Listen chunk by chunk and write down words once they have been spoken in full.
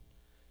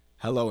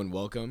Hello and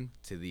welcome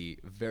to the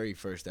very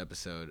first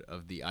episode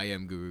of the I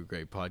Am Guru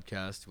Gray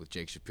podcast with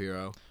Jake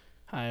Shapiro.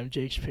 Hi, I'm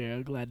Jake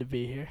Shapiro. Glad to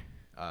be here.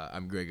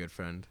 I'm Gray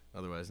Goodfriend,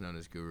 otherwise known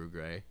as Guru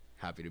Gray.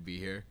 Happy to be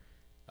here.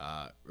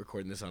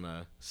 Recording this on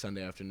a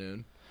Sunday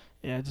afternoon.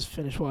 Yeah, I just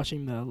finished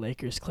watching the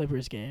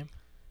Lakers-Clippers game.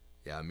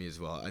 Yeah, me as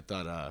well. I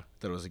thought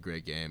it was a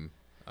great game.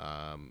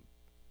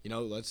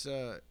 Let's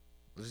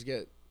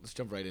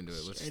jump right into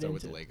it. Let's start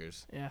with the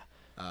Lakers. Yeah.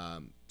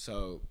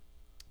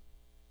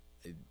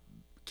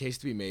 Case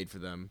to be made for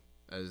them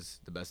as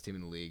the best team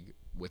in the league,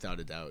 without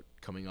a doubt.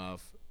 Coming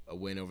off a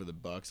win over the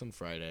Bucks on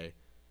Friday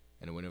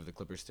and a win over the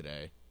Clippers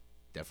today.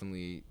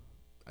 Definitely,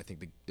 I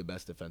think the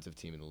best defensive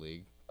team in the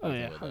league. Oh,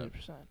 yeah,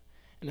 100%.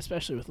 And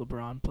especially with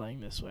LeBron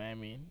playing this way. I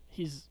mean,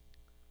 he's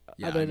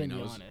other than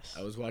Giannis.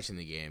 I was watching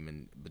the game,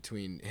 and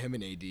between him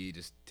and AD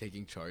just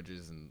taking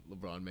charges and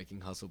LeBron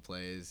making hustle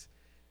plays,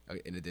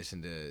 in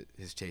addition to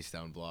his chase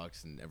down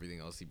blocks and everything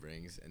else he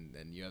brings, and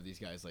then you have these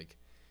guys like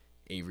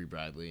Avery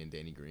Bradley and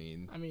Danny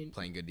Green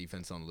playing good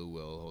defense on Lou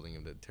Will, holding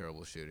him to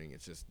terrible shooting.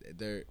 It's just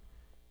they're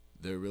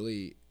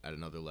really at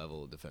another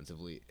level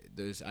defensively.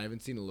 I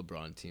haven't seen a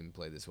LeBron team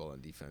play this well on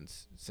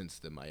defense since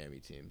the Miami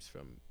teams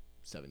from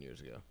 7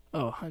 years ago.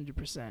 Oh,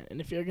 100%. And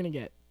if you're going to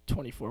get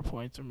 24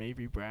 points from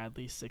Avery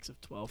Bradley, 6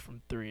 of 12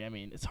 from 3, I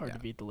mean, it's hard to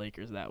beat the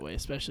Lakers that way,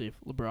 especially if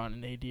LeBron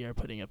and AD are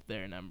putting up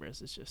their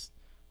numbers. It's just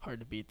hard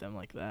to beat them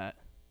like that.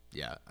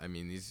 Yeah, I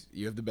mean,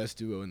 you have the best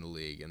duo in the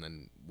league, and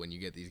then when you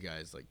get these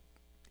guys like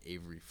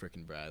Avery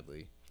frickin'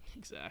 Bradley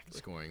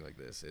scoring like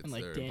this, and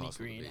like Danny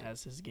Green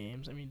has his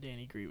games. I mean,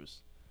 Danny Green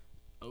was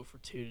 0 for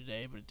 2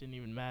 today, but it didn't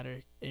even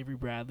matter. Avery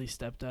Bradley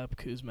stepped up.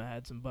 Kuzma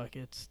had some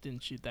buckets.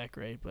 Didn't shoot that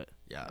great, but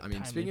yeah. I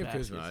mean, speaking of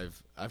Kuzma,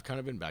 I've kind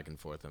of been back and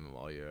forth on him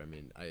all year. I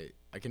mean,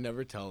 I can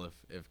never tell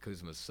if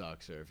Kuzma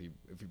sucks or if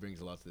he brings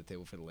a lot to the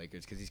table for the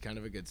Lakers, because he's kind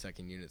of a good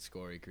second unit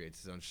scorer. He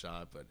creates his own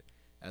shot, but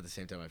at the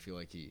same time, I feel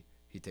like he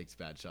takes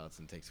bad shots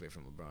and takes away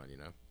from LeBron, you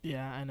know?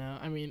 Yeah, I know.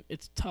 I mean,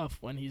 it's tough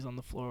when he's on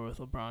the floor with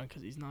LeBron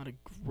because he's not a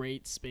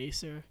great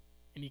spacer,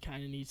 and he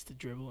kind of needs to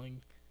dribble and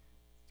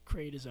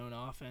create his own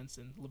offense,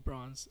 and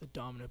LeBron's a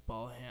dominant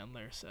ball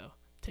handler, so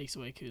it takes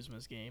away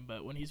Kuzma's game.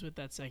 But when he's with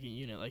that second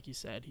unit, like you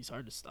said, he's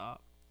hard to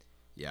stop.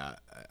 Yeah,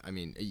 I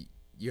mean,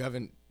 you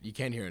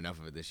can't hear enough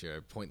of it this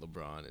year. Point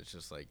LeBron, it's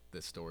just like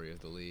the story of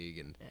the league,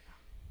 and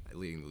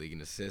leading the league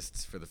in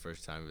assists for the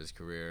first time of his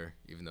career,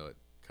 even though it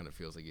kind of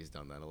feels like he's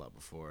done that a lot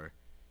before.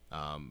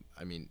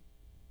 I mean,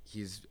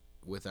 he's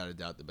without a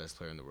doubt the best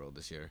player in the world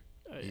this year.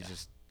 He's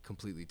just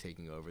completely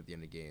taking over at the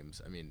end of games.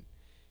 I mean,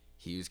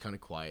 he was kind of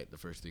quiet the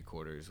first 3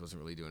 quarters,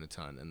 wasn't really doing a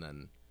ton, and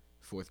then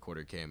fourth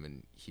quarter came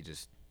and he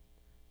just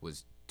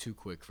was too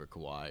quick for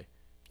Kawhi,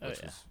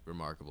 which was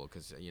remarkable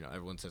because, you know,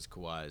 everyone says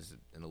Kawhi is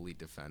an elite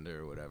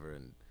defender or whatever,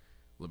 and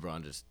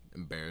LeBron just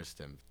embarrassed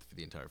him for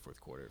the entire fourth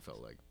quarter, it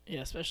felt like.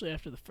 Yeah, especially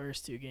after the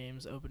first 2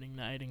 games, opening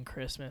night and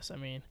Christmas. I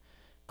mean,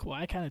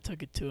 Kawhi kind of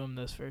took it to him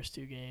those first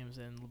 2 games,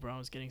 and LeBron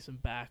was getting some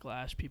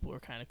backlash. People were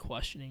kind of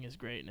questioning his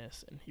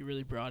greatness, and he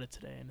really brought it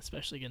today, and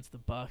especially against the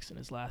Bucks in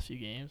his last few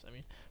games. I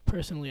mean,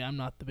 personally, I'm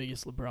not the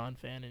biggest LeBron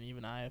fan, and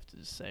even I have to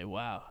just say,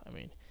 wow. I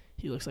mean,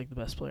 he looks like the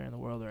best player in the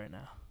world right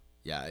now.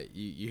 Yeah,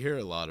 you hear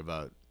a lot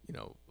about, you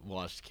know,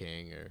 washed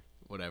king or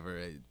whatever.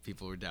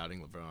 People were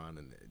doubting LeBron,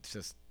 and it's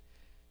just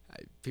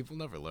people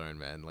never learn,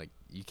 man. Like,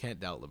 you can't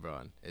doubt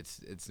LeBron.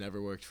 It's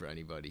never worked for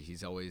anybody.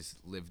 He's always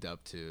lived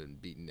up to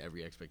and beaten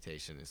every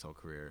expectation his whole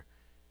career.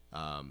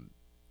 And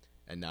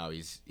now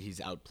he's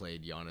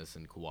outplayed Giannis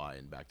and Kawhi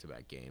in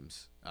back-to-back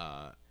games.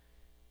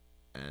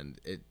 And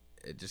it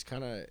just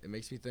kind of it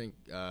makes me think,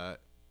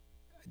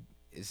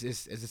 is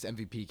this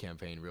MVP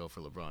campaign real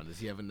for LeBron? Does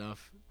he have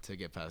enough to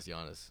get past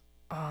Giannis?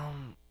 I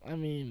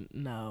mean,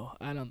 no,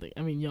 I don't think.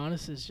 I mean,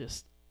 Giannis has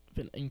just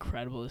been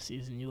incredible this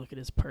season. You look at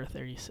his per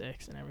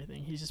 36 and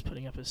everything. He's just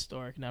putting up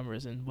historic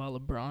numbers. And while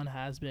LeBron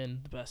has been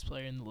the best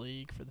player in the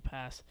league for the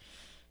past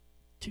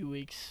 2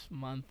 weeks,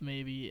 month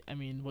maybe, I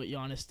mean, what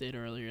Giannis did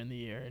earlier in the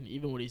year and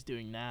even what he's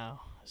doing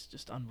now is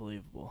just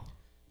unbelievable.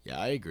 Yeah,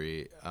 I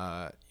agree.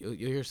 You'll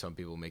hear some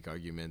people make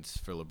arguments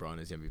for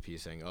LeBron as MVP,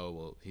 saying, "Oh,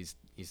 well, he's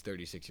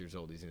 36 years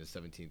old. He's in his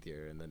 17th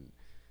year." And then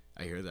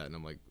I hear that, and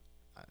I'm like,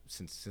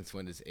 since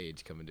when does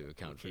age come into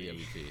account for the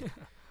MVP?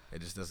 It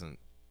just doesn't.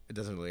 It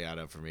doesn't really add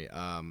up for me.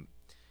 And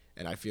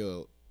I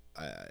feel,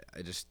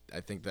 I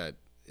think that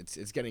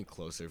it's getting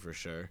closer for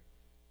sure,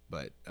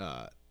 but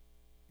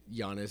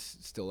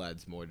Giannis still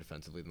adds more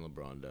defensively than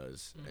LeBron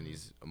does, and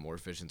he's a more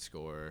efficient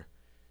scorer,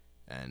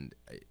 and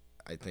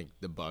I think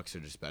the Bucks are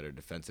just better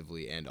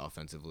defensively and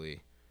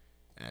offensively,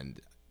 and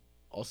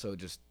also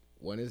just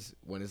when is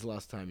the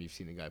last time you've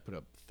seen a guy put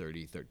up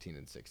 30, 13,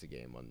 and 6 a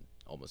game on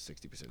almost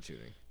 60%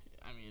 shooting?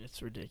 I mean,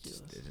 it's ridiculous.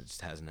 It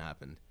just hasn't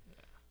happened.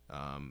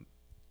 Yeah.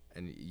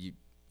 And you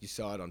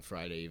saw it on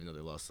Friday, even though they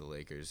lost to the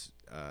Lakers.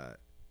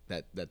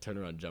 That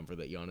turnaround jumper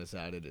that Giannis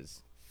added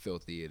is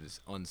filthy. It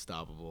is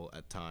unstoppable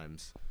at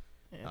times.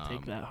 Yeah,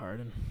 take that,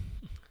 Harden.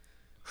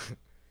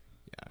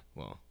 Yeah,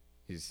 well,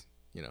 he's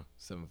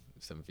 7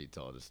 feet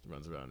tall, just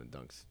runs around and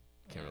dunks.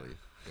 Can't really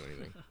do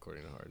anything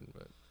according to Harden.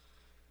 But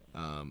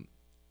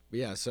But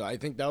yeah, so I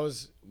think that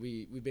was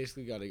we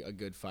basically got a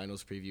good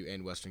finals preview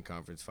and Western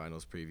Conference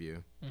finals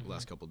preview the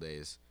last couple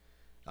days.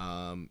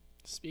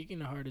 Speaking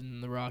of Harden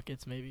and the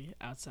Rockets, maybe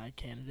outside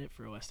candidate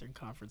for Western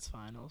Conference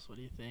Finals. What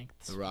do you think?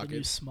 The Rockets, the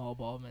new small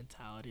ball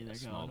mentality they're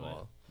small going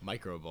ball,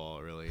 micro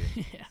ball, really.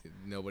 Yeah.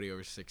 Nobody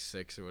over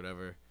 6'6" or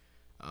whatever.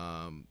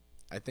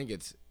 I think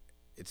it's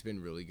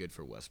been really good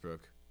for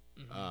Westbrook.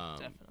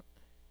 Definitely.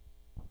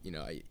 You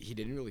know, he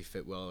didn't really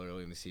fit well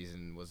early in the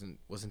season.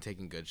 wasn't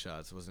taking good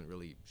shots. Wasn't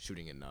really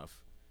shooting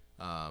enough.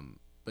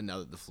 But now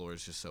that the floor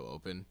is just so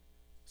open,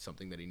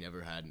 something that he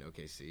never had in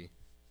OKC,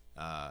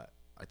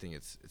 I think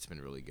it's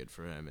been really good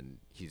for him. And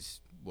he's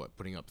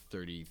putting up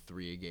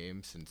 33 a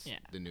game since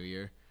the new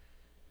year.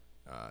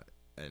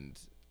 And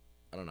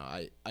I don't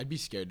know. I'd be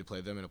scared to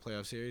play them in a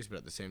playoff series, but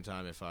at the same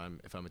time, if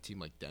I'm a team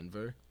like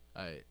Denver,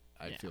 I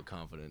feel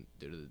confident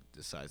due to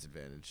the size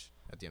advantage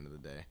at the end of the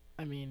day.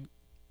 I mean,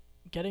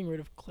 getting rid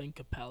of Clint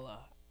Capella,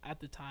 at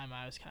the time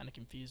I was kind of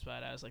confused by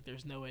it. I was like,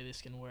 there's no way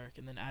this can work.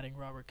 And then adding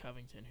Robert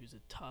Covington, who's a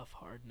tough,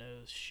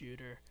 hard-nosed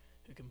shooter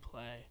who can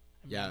play.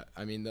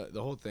 I mean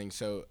the whole thing.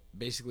 So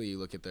basically you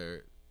look at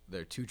their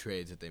two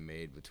trades that they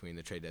made between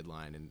the trade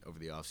deadline and over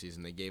the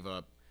offseason. They gave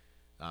up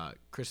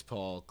Chris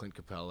Paul, Clint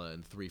Capella,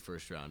 and 3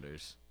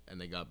 first-rounders. And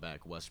they got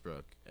back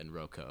Westbrook and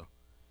Rocco.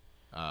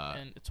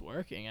 And it's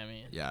working, I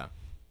mean. Yeah.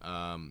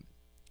 I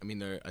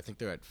mean, I think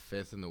they're at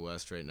 5th in the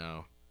West right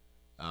now.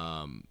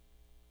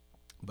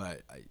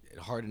 But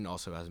Harden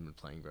also hasn't been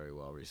playing very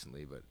well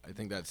recently. But I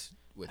think that's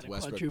with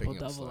Westbrook picking up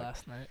double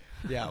last night.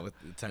 Yeah, with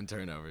the 10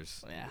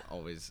 turnovers. Yeah.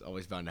 Always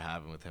bound to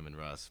happen with him and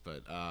Russ.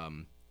 But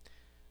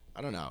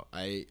I don't know.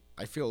 I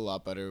feel a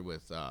lot better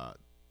with the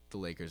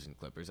Lakers and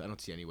Clippers. I don't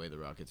see any way the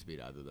Rockets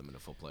beat either of them in a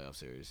full playoff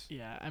series.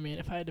 Yeah, I mean,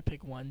 if I had to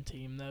pick one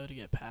team, though, to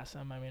get past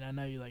them, I mean, I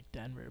know you like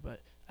Denver,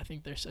 but I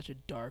think they're such a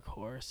dark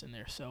horse and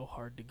they're so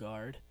hard to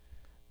guard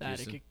that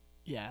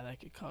that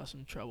could cause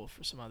some trouble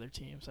for some other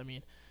teams. I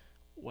mean,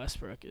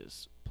 Westbrook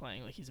is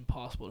playing like he's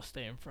impossible to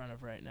stay in front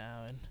of right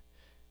now, and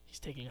he's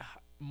taking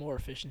more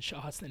efficient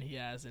shots than he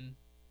has in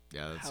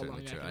how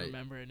long I can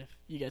remember. And if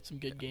you get some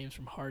good games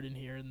from Harden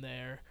here and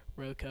there,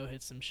 Rocco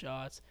hits some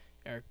shots,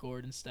 Eric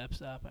Gordon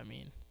steps up, I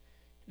mean,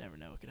 you never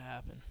know what could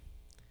happen.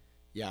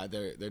 Yeah,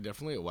 they're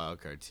definitely a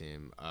wild card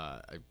team.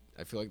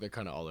 I feel like they're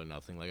kind of all or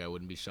nothing. Like I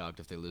wouldn't be shocked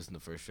if they lose in the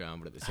first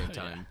round, but at the same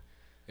time,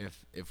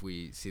 if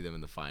we see them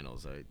in the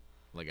finals, I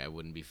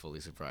wouldn't be fully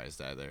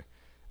surprised either.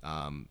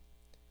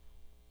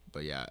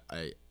 But yeah,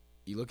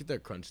 you look at their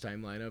crunch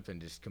time lineup and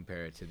just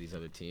compare it to these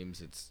other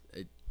teams.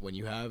 When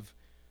you have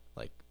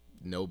like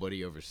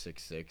nobody over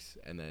 6'6",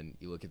 and then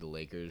you look at the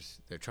Lakers,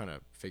 they're trying to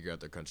figure out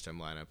their crunch time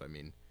lineup. I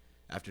mean,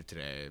 after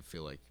today, I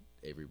feel like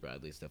Avery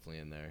Bradley's definitely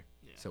in there.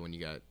 Yeah. So when you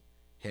got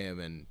him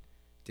and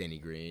Danny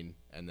Green,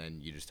 and then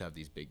you just have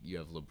you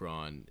have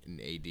LeBron and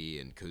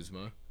AD and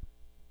Kuzma.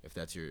 If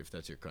that's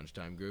your crunch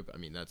time group, I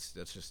mean that's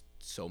just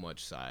so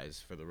much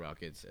size for the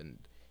Rockets. And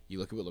you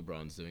look at what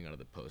LeBron's doing out of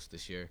the post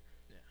this year.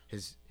 Yeah.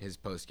 His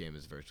post game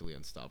is virtually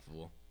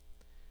unstoppable.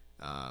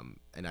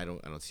 And I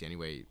don't see any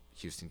way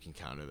Houston can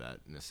counter that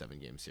in a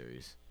 7-game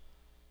series.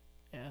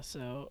 Yeah.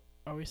 So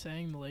are we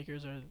saying the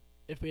Lakers are?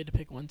 If we had to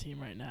pick one team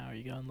right now, are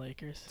you going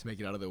Lakers? To make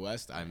it out of the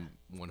West, I'm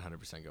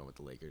 100% going with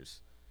the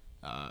Lakers.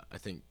 I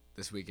think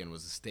this weekend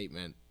was a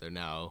statement. They're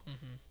now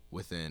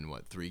within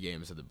 3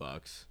 games of the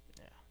Bucks.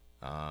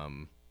 Yeah.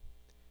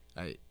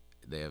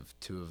 They have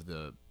 2 of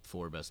the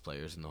 4 best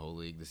players in the whole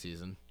league this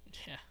season.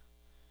 Yeah.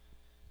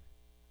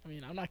 I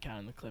mean, I'm not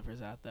counting the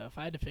Clippers out though. If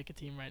I had to pick a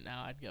team right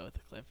now, I'd go with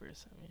the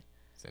Clippers. I mean,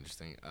 it's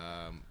interesting.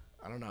 I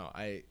don't know.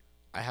 I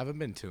haven't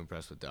been too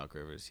impressed with Doc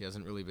Rivers. He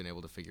hasn't really been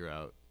able to figure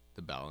out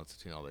the balance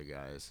between all their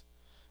guys.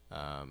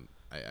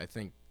 I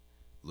think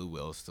Lou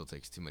Will still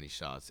takes too many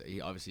shots.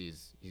 He obviously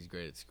he's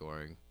great at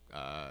scoring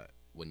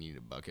when you need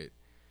a bucket,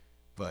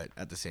 but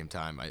at the same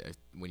time,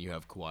 when you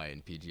have Kawhi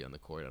and PG on the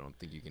court, I don't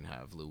think you can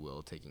have Lou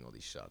Will taking all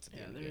these shots at the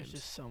end of games. Yeah, there's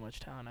just so much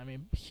talent. I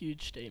mean,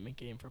 huge statement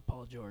game for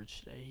Paul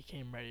George today. He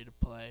came ready to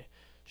play,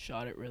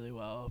 shot it really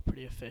well,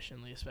 pretty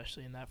efficiently,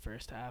 especially in that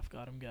first half,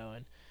 got him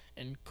going.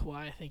 And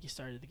Kawhi, I think he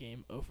started the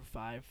game 0 for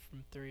 5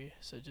 from 3,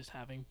 so just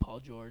having Paul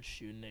George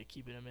shooting it,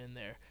 keeping him in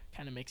there,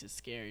 kind of makes it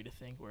scary to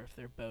think where if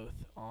they're both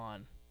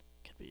on,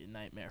 could be a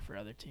nightmare for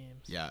other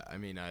teams. Yeah, I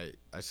mean, I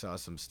saw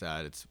some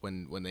stat. It's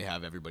when they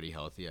have everybody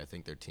healthy, I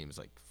think their team's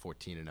like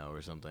 14-0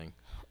 or something.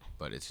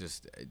 But it's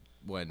just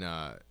when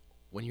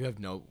you have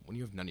none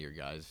of your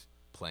guys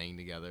playing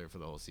together for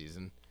the whole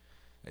season,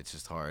 it's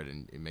just hard,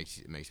 and it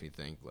makes me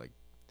think like,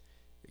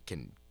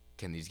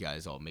 can these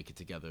guys all make it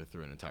together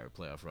through an entire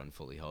playoff run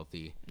fully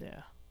healthy?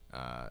 Yeah.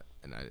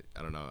 And I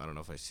don't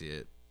know if I see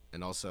it.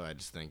 And also I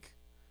just think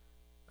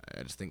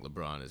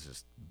LeBron is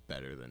just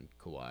better than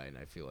Kawhi, and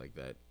I feel like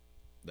that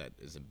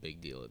is a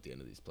big deal at the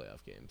end of these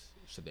playoff games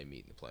should they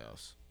meet in the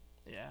playoffs.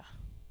 Yeah.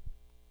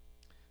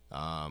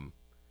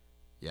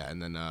 Yeah,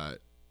 and then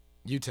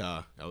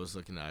Utah, I was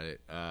looking at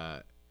it.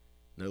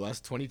 Their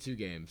last 22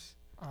 games,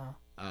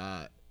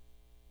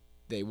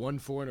 they won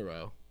 4 in a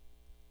row,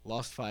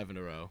 lost 5 in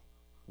a row,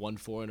 won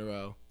 4 in a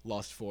row,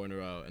 lost 4 in a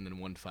row, and then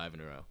won 5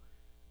 in a row.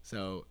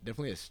 So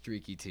definitely a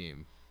streaky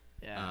team.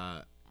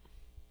 Yeah.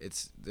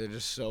 They're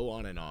just so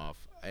on and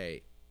off.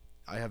 I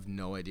have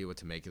no idea what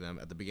to make of them.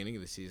 At the beginning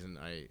of the season,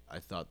 I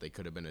thought they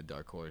could have been a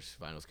dark horse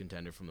finals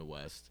contender from the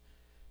West.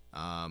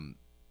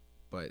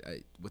 But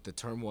with the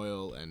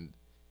turmoil and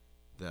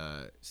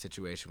the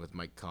situation with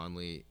Mike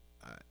Conley,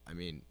 I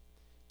mean,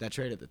 that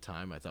trade at the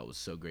time I thought was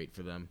so great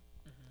for them.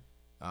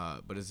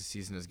 But as the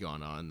season has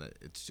gone on,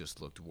 it's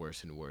just looked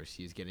worse and worse.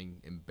 He's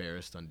getting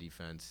embarrassed on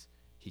defense.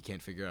 He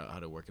can't figure out how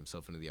to work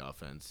himself into the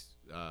offense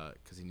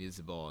because he needs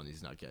the ball and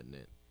he's not getting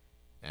it.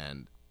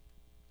 And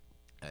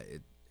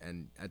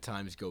and at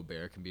times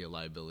Gobert can be a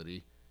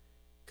liability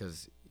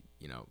because,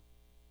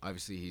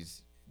 obviously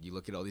you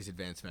look at all these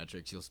advanced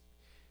metrics,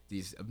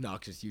 these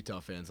obnoxious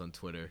Utah fans on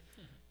Twitter,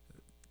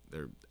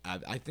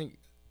 I think,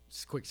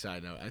 just quick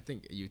side note, I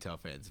think Utah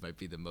fans might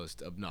be the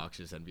most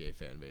obnoxious NBA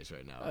fan base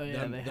right now. Oh,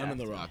 yeah, them and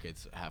the to.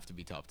 Rockets have to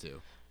be top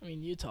two. I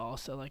mean, Utah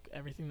also, like,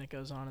 everything that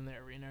goes on in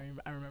their arena.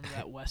 I remember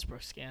that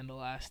Westbrook scandal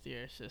last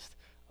year. It's just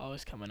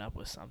always coming up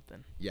with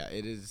something. Yeah,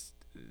 it is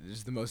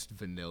the most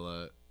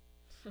vanilla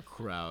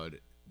crowd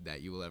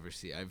that you will ever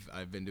see.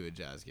 I've been to a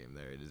Jazz game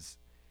there. It is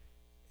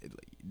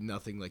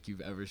nothing like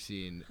you've ever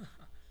seen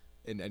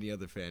in any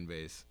other fan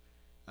base.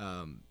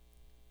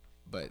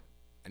 But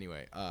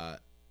anyway,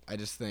 I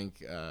just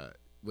think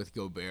with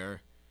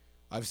Gobert,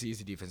 obviously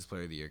he's a Defensive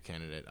Player of the Year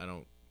candidate. I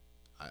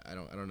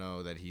don't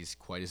know that he's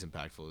quite as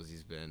impactful as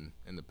he's been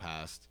in the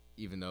past,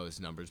 even though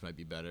his numbers might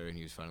be better and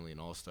he was finally an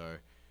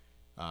All-Star.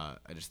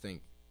 I just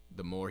think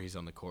the more he's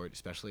on the court,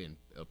 especially in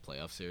a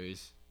playoff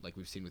series, like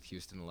we've seen with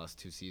Houston the last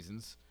two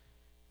seasons,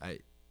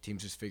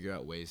 teams just figure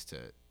out ways to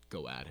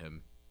go at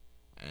him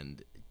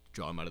and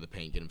draw him out of the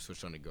paint, get him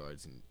switched on to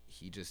guards, and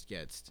he just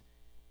gets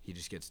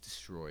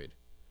destroyed.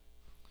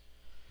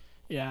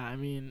 Yeah, I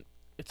mean,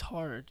 it's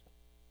hard,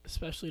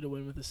 especially to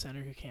win with a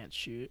center who can't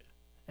shoot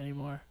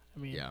anymore.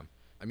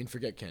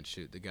 Forget can't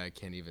shoot. The guy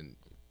can't even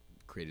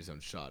create his own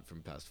shot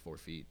from past 4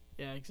 feet.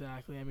 Yeah,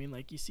 exactly. I mean,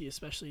 like you see,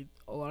 especially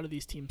a lot of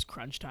these teams'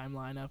 crunch time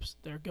lineups,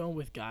 they're going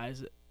with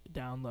guys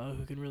down low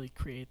who can really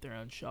create their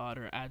own shot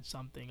or add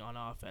something on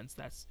offense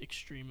that's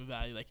extreme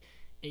value. Like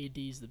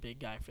AD's the big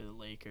guy for the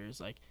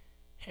Lakers. Like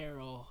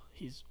Harrell,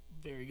 he's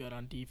very good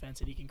on defense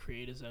and he can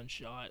create his own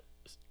shot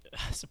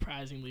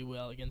surprisingly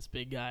well against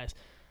big guys.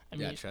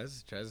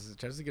 Trez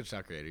is a good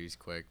shot creator. He's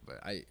quick, but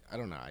I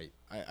don't know.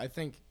 I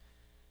think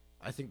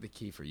the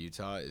key for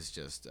Utah is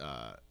just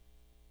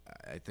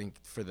I think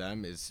for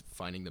them is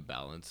finding the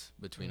balance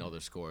between all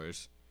their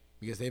scorers,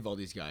 because they have all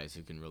these guys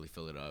who can really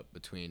fill it up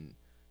between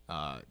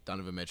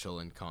Donovan Mitchell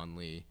and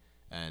Conley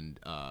and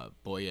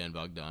Bojan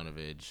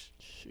Bogdanovic.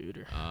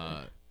 Shooter.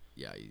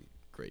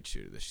 Great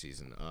shooter this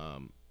season.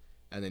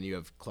 And then you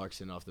have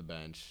Clarkson off the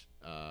bench.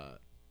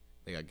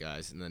 They got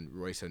guys, and then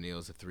Royce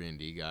O'Neal's a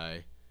 3-and-D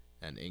guy,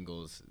 and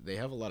Ingles. They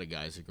have a lot of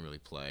guys who can really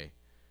play.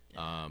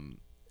 And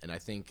I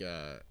think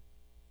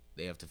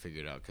they have to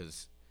figure it out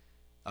because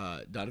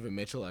Donovan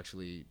Mitchell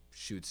actually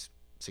shoots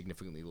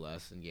significantly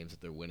less in games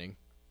that they're winning.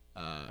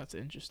 That's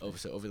interesting.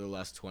 So over the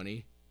last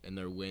 20, in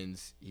their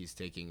wins, he's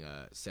taking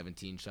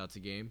 17 shots a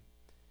game.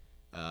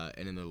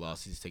 And in their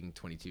losses, he's taking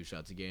 22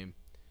 shots a game.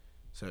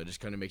 So it just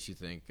kind of makes you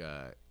think,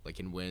 like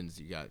in wins,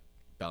 you got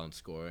balanced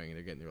scoring, and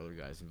they're getting their other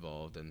guys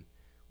involved. And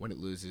when it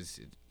loses,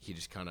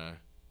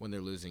 when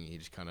they're losing, he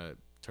just kind of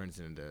turns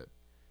it into,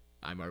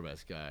 I'm our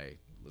best guy.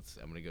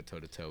 I'm going to go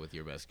toe-to-toe with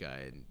your best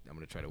guy, and I'm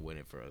going to try to win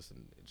it for us,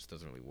 and it just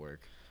doesn't really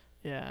work.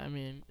 Yeah, I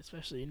mean,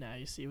 especially now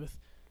you see with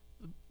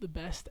the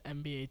best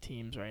NBA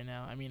teams right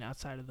now, I mean,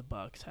 outside of the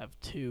Bucks, have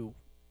two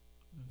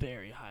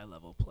very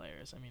high-level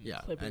players. I mean, the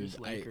Clippers,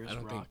 Lakers,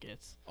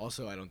 Rockets.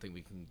 I don't think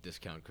we can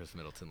discount Chris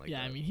Middleton like that.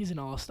 Yeah, I mean, he's an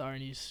all-star,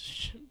 and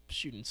he's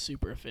shooting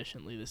super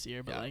efficiently this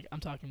year, but, I'm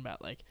talking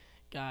about,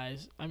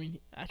 guys. I mean,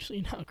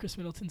 actually, now Chris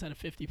Middleton's had a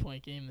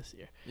 50-point game this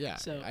year. Yeah,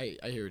 so I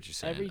hear what you're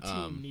saying. Every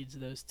team needs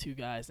those two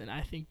guys, and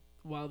I think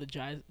while the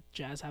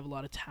Jazz have a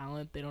lot of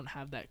talent, they don't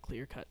have that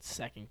clear-cut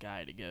second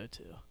guy to go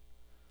to.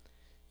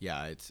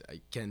 Yeah,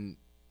 can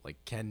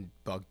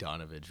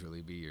Bogdanovic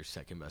really be your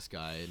second best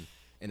guy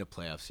in a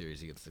playoff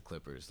series against the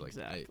Clippers?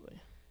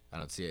 Exactly. I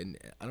don't see it, and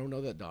I don't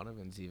know that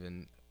Donovan's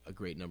even a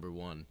great number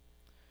one,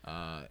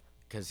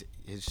 because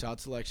his shot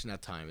selection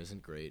at time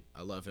isn't great.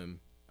 I love him.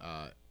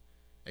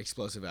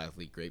 Explosive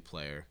athlete, great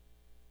player,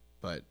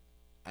 but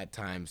at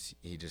times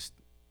he just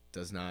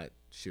does not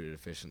shoot it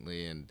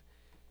efficiently. And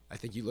I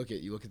think you look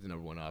at the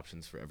number one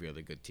options for every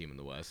other good team in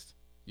the West.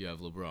 You have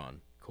LeBron,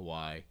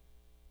 Kawhi,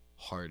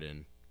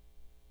 Harden,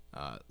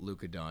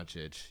 Luka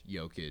Doncic,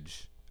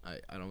 Jokic.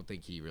 I don't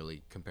think he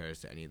really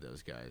compares to any of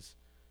those guys.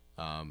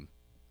 I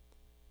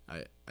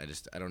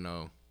don't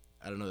know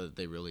that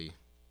they really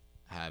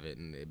have it,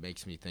 and it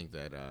makes me think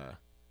that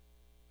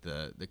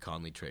the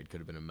Conley trade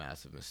could have been a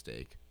massive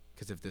mistake.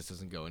 Because if this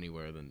doesn't go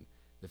anywhere, then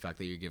the fact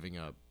that you're giving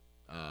up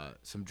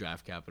some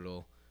draft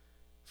capital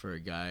for a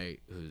guy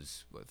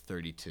who's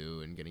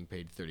 32 and getting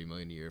paid $30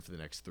 million a year for the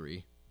next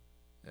 3,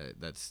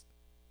 that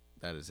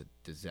is a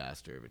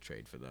disaster of a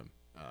trade for them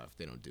if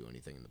they don't do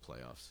anything in the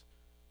playoffs.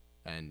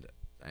 And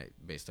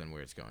based on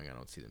where it's going, I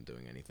don't see them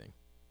doing anything.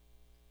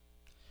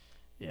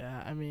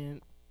 Yeah, I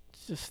mean,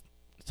 it's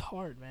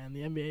hard, man.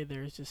 The NBA,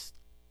 there's just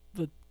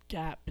the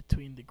gap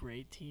between the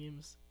great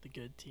teams, the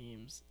good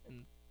teams,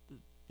 and the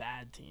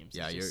bad teams.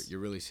 Yeah, you're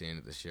really seeing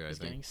it this year. I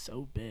think getting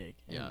so big.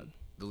 Yeah,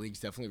 the league's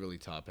definitely really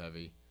top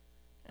heavy.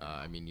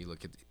 I mean, you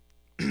look at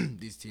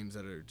these teams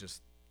that are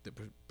just the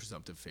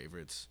presumptive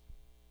favorites,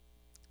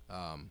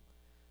 and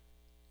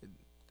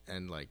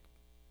like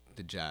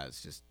the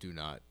Jazz just do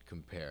not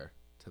compare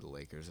to the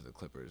Lakers or the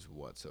Clippers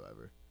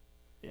whatsoever.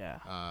 Yeah.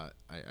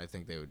 I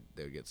think they would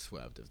get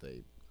swept if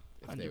they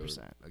 100%.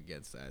 were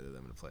against either of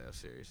them in a playoff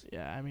series.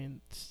 Yeah, I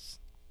mean,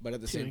 but at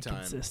the same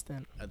time,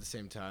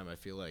 I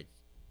feel like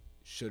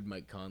should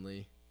Mike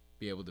Conley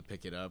be able to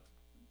pick it up,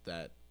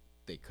 that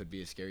they could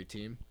be a scary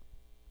team.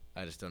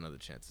 I just don't know the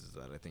chances of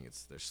that. I think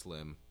they're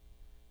slim.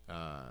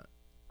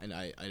 And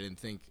I didn't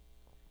think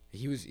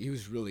he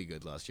was really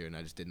good last year, and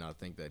I just did not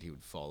think that he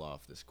would fall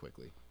off this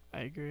quickly.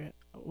 I agree.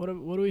 What are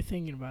we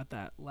thinking about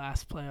that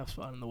last playoff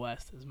spot in the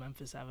West? Does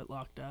Memphis have it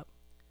locked up?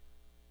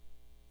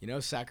 You know,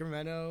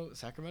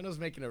 Sacramento's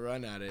making a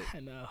run at it.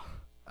 I know.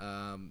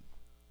 I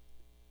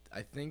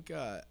think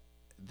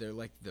they're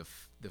like the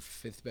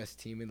fifth best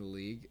team in the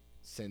league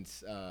since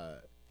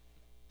the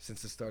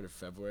start of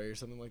February or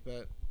something like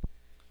that.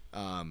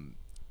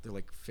 They're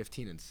like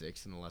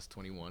 15-6 in the last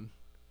 21.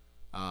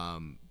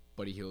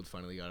 Buddy Hield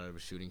finally got out of a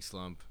shooting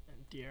slump.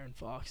 And De'Aaron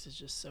Fox is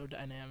just so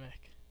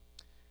dynamic.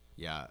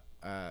 Yeah,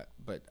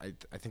 but I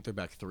think they're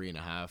back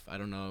 3.5. I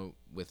don't know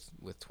with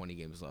 20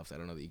 games left. I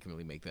don't know that you can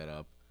really make that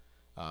up.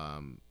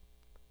 I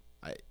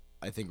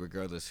think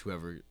regardless,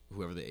 whoever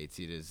the 8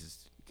 seed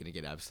is gonna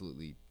get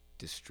absolutely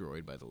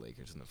destroyed by the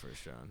Lakers in the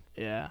first round.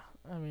 Yeah,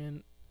 I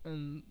mean,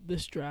 and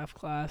this draft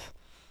class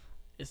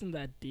isn't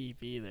that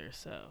deep either.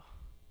 So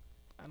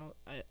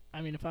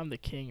I mean, if I'm the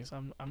Kings,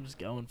 I'm just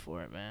going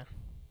for it, man.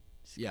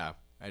 Yeah,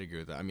 I'd agree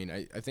with that. I mean,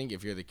 I think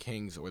if you're the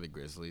Kings or the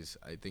Grizzlies,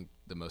 I think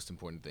the most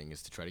important thing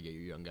is to try to get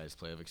your young guys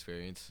playoff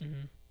experience.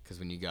 Because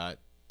when you got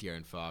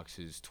De'Aaron Fox,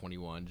 who's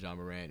 21, John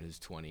Morant, who's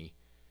 20,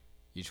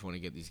 you just want to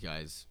get these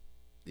guys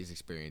these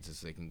experiences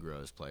so they can grow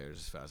as players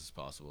as fast as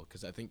possible.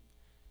 Because I think,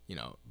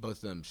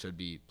 both of them should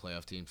be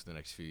playoff teams for the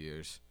next few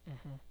years.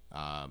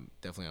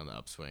 Definitely on the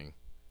upswing.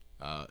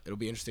 It'll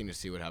be interesting to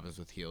see what happens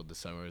with Hield this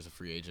summer as a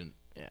free agent.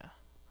 Yeah,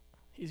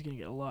 he's gonna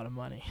get a lot of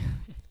money.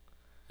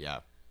 Yeah.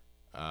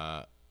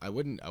 I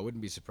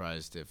wouldn't be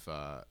surprised if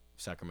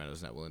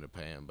Sacramento's not willing to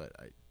pay him, but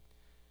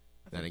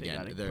then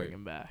again, they bring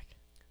him back.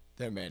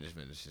 Their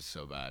management is just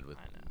so bad with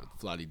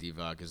Vlade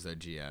Divac as their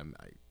GM.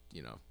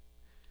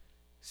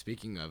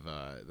 Speaking of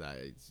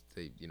that,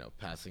 they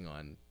passing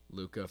on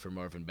Luka for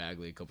Marvin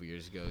Bagley a couple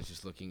years ago is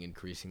just looking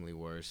increasingly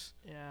worse.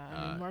 Yeah,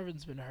 I mean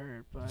Marvin's been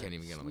hurt, but can't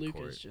even get on the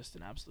court. Luka's just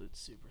an absolute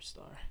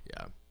superstar.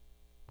 Yeah.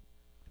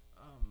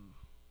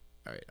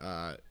 All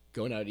right.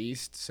 Going out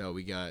east, so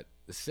we got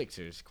the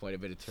Sixers. Quite a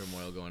bit of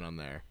turmoil going on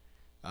there.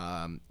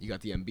 You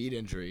got the Embiid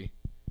injury,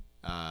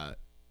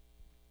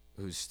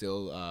 who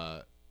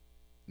still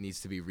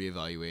needs to be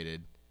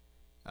reevaluated.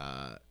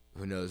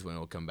 Who knows when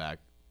he'll come back?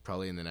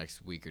 Probably in the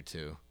next week or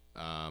two.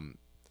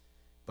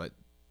 But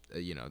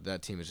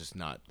that team is just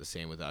not the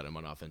same without him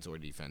on offense or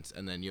defense.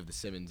 And then you have the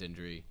Simmons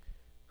injury,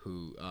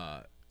 who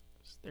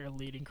their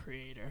leading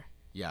creator.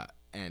 Yeah,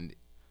 and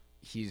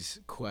he's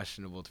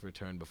questionable to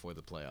return before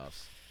the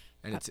playoffs.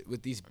 And it's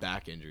with these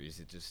back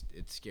injuries,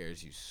 it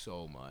scares you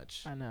so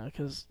much. I know,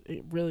 because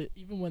it really,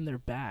 even when they're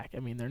back, I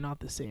mean, they're not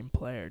the same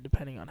player,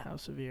 depending on how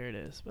severe it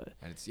is. But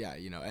and it's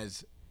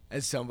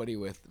as somebody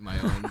with my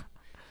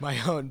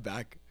own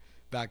back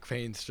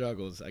pain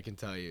struggles, I can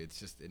tell you, it's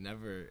just it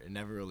never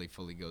really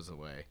fully goes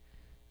away.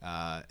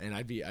 And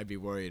I'd be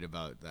worried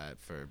about that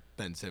for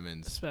Ben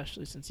Simmons,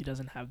 especially since he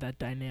doesn't have that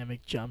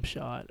dynamic jump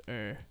shot,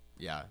 or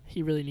yeah,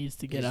 he really needs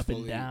to get up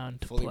and down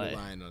to fully play.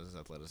 Relying on his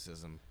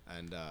athleticism,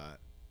 and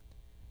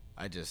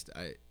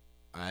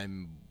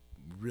I'm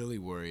really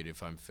worried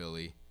if I'm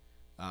Philly.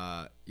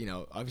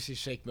 Obviously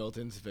Shake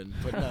Milton's been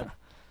putting up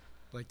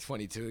like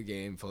 22 a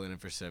game, pulling in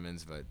for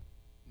Simmons, but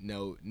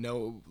no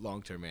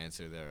long-term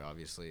answer there,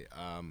 obviously.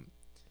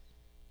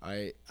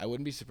 I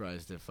wouldn't be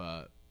surprised if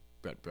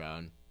Brett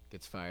Brown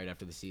gets fired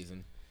after the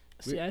season.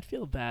 See, I'd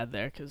feel bad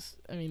there because,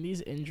 I mean,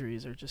 these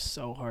injuries are just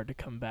so hard to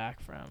come back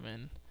from.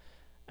 And,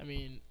 I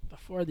mean,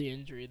 before the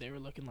injury, they were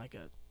looking like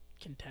a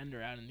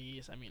contender out in the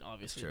East. I mean,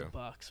 obviously the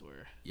Bucks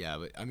were. Yeah,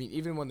 but, I mean,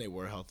 even when they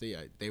were healthy,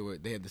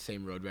 they had the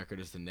same road record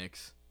as the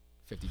Knicks,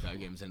 55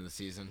 games into the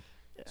season.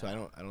 Yeah. So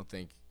I don't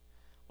think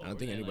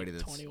anybody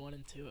like that's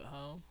 21-2 at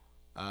home.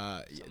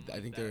 I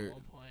think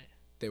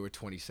they were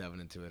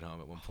 27-2 at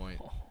home at one point.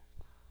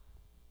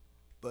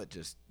 But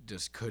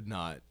just could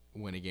not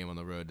win a game on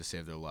the road to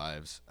save their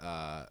lives.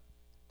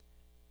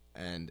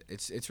 And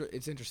it's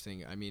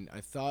interesting. I mean,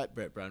 I thought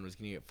Brett Brown was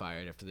going to get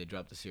fired after they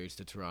dropped the series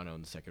to Toronto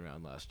in the second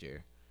round last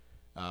year.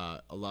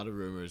 A lot of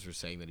rumors were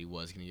saying that he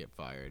was going to get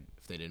fired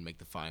if they didn't make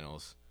the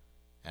finals.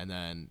 And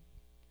then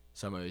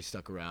somehow he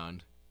stuck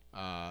around,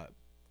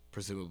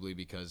 presumably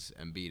because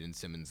Embiid and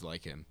Simmons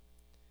like him.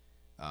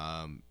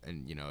 And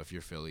if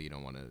you're Philly, you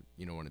don't want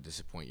to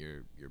disappoint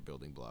your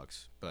building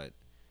blocks. But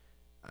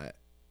I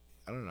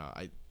don't know.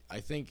 I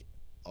think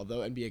although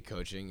NBA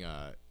coaching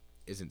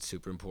isn't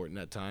super important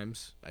at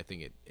times, I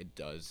think it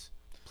does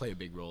play a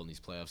big role in these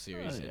playoff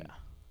series. Oh, yeah.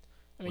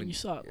 And I mean, you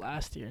saw it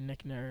last year,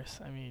 Nick Nurse.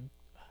 I mean,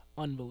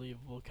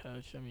 unbelievable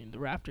coach. I mean, the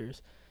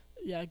Raptors,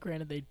 yeah,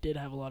 granted they did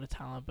have a lot of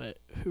talent, but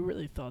who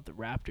really thought the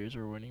Raptors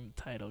were winning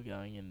the title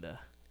going into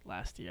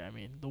last year? I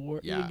mean,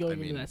 even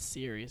going into that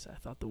series, I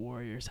thought the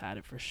Warriors had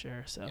it for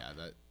sure. So yeah,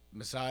 that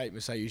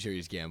Masai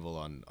Ujiri's gamble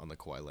on the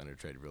Kawhi Leonard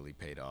trade really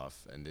paid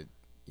off, and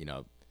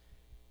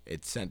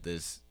it sent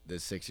this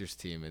Sixers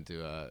team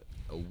into a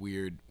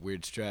weird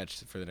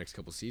stretch for the next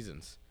couple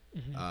seasons,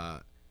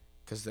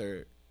 because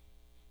they're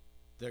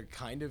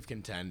kind of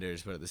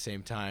contenders, but at the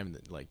same time,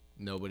 like,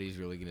 nobody's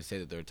really going to say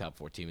that they're a top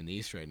 4 team in the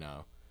East right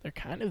now. They're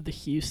kind of the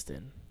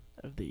Houston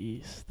of the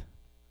East.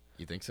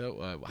 You think so?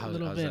 A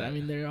little bit. That? I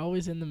mean, they're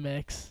always in the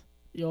mix.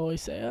 You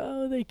always say,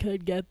 oh, they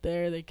could get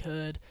there. They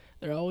could.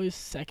 They're always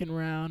second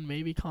round,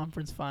 maybe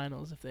conference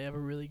finals if they have a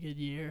really good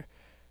year.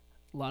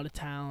 A lot of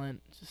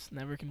talent, just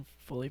never can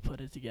fully put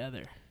it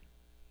together.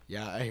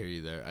 Yeah, I hear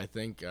you there. I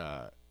think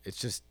it's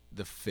just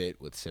the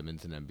fit with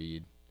Simmons and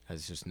Embiid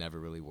has just never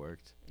really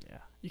worked. Yeah,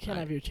 you can't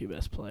have your two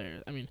best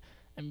players. I mean,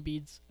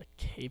 Embiid's a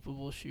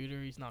capable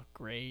shooter. He's not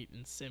great,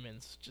 and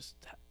Simmons just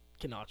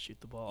cannot shoot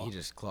the ball. He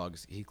just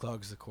clogs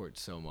the court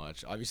so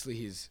much. Obviously,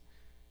 he's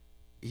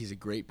a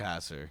great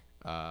passer,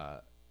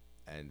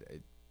 and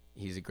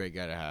he's a great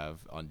guy to have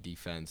on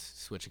defense,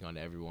 switching on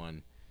to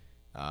everyone,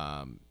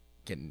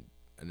 getting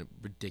a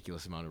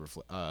ridiculous amount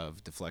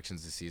of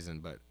deflections this season.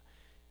 But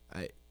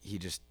he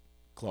just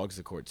clogs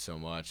the court so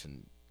much,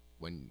 and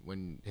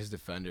when his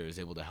defender is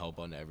able to help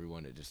on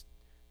everyone,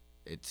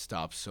 it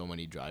stops so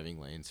many driving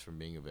lanes from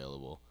being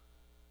available.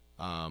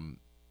 All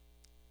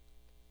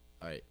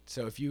right,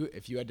 so if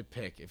you had to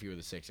pick, if you were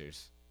the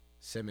Sixers,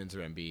 Simmons or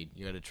Embiid,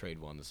 you had to trade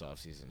one this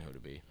offseason, who would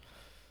it be?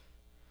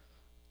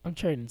 I'm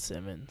trading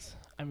Simmons.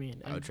 I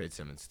mean, I would trade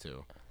Simmons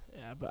too.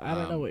 Yeah, but I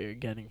don't know what you're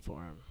getting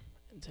for him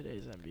in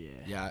today's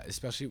NBA. Yeah,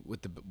 especially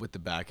with the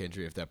back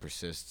injury, if that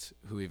persists,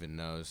 who even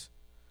knows?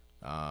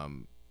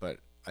 But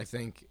I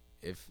think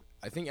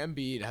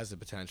Embiid has the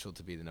potential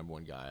to be the number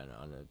one guy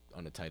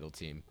on a title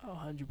team. Oh,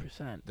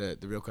 100%.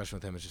 The real question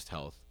with him is just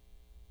health.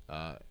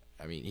 I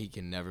mean, he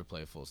can never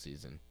play a full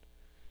season.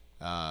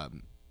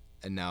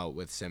 And now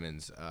with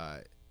Simmons,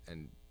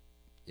 and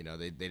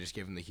they just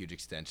gave him the huge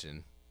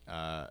extension.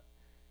 I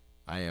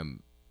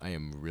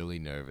am really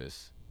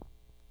nervous.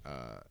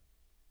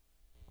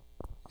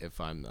 If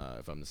I'm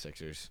the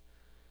Sixers,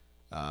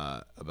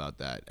 about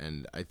that,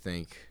 and I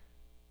think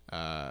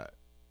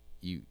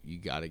you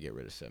got to get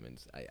rid of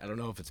Simmons. I don't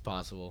know if it's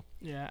possible.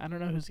 Yeah, I don't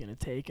know who's gonna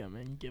take him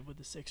and give what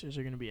the Sixers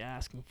are gonna be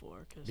asking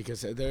for.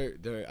 Because they're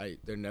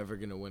never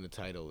gonna win a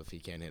title if he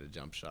can't hit a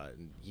jump shot,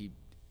 and he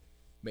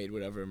made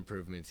whatever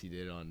improvements he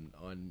did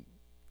on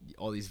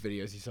all these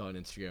videos he saw on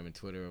Instagram and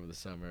Twitter over the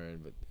summer,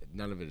 but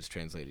none of it is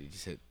translated. He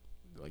just hit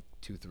like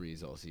 2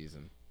 threes all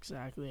season.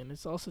 Exactly, and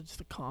it's also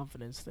just a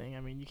confidence thing.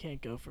 I mean, you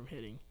can't go from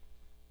hitting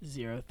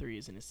 0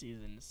 threes in a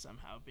season to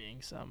somehow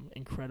being some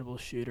incredible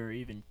shooter or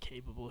even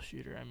capable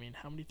shooter. I mean,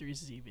 how many threes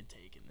has he even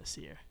taken this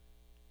year?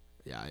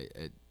 Yeah,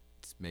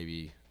 it's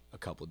maybe a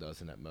couple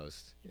dozen at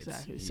most.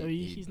 Exactly. So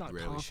he's not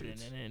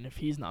confident in it, and if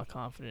he's not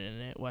confident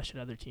in it, why should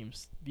other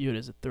teams view it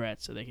as a threat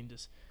so they can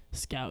just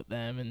scout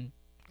them and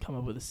come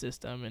up with a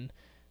system? And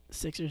the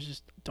Sixers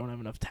just don't have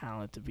enough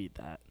talent to beat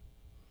that.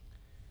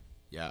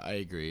 Yeah, I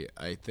agree.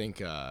 I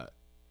think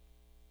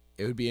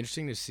it would be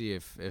interesting to see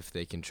if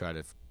they can try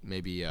to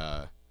maybe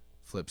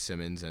flip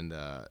Simmons and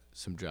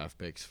some draft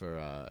picks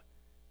for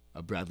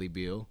a Bradley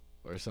Beal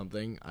or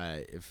something.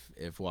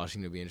 If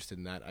Washington would be interested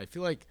in that, I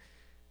feel like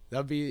that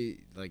would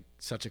be like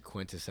such a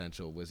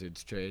quintessential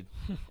Wizards trade.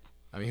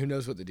 I mean, who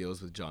knows what the deal is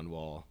with John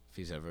Wall, if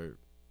he's ever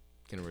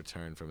going to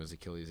return from his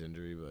Achilles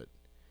injury, but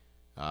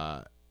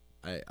I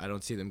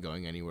don't see them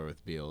going anywhere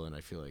with Beal, and I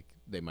feel like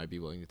they might be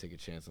willing to take a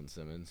chance on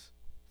Simmons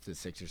if the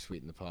Sixers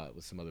sweeten the pot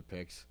with some other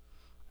picks.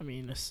 I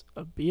mean,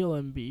 a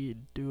Beal-Embiid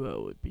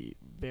duo would be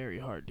very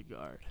hard to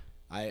guard.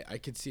 I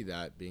could see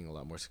that being a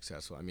lot more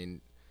successful. I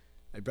mean,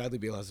 Bradley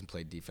Beal hasn't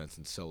played defense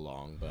in so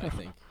long, but I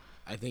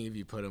think if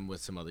you put him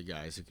with some other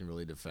guys who can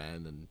really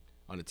defend and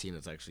on a team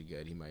that's actually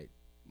good, he might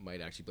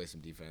actually play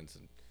some defense.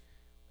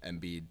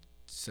 And Embiid,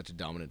 such a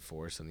dominant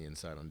force on the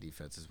inside on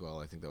defense as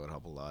well. I think that would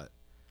help a lot.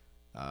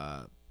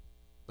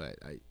 But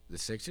the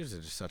Sixers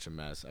are just such a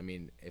mess. I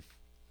mean, if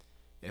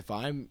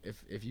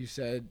you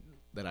said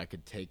that I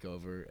could take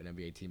over an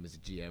NBA team as a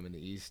GM in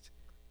the East,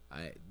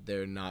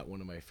 they're not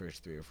one of my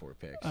first 3 or 4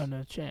 picks. Oh,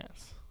 no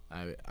chance.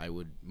 I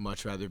would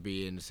much rather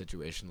be in a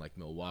situation like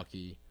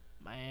Milwaukee,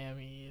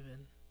 Miami,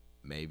 even.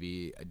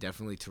 Maybe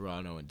definitely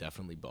Toronto and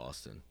definitely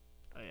Boston.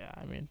 Oh yeah,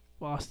 I mean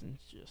Boston's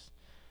just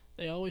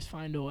they always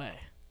find a way.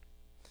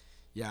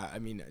 Yeah, I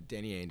mean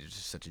Danny Ainge is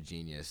just such a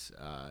genius.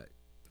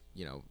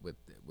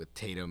 With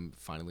Tatum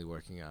finally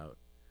working out,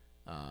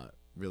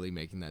 really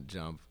making that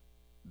jump.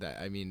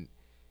 When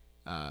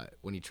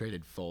he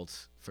traded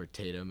Fultz for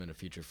Tatum and a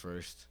future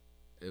first,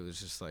 it was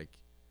just like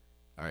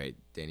all right,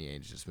 Danny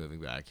Ainge just moving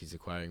back. He's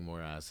acquiring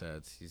more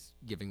assets. He's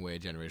giving away a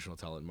generational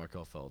talent,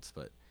 Markel Fultz,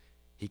 but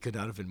he could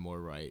not have been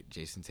more right.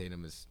 Jason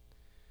Tatum is,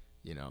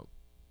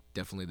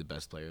 definitely the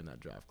best player in that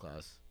draft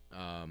class.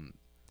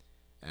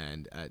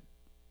 And at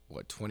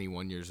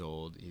 21 years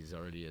old, he's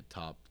already a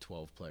top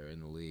 12 player in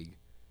the league,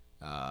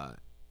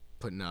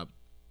 putting up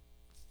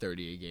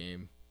 30 a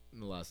game in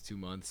the last 2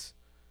 months.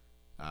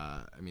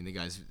 The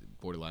guy's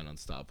borderline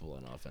unstoppable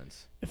on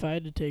offense. If I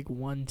had to take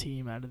one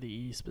team out of the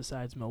East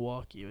besides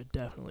Milwaukee, it would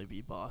definitely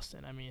be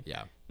Boston.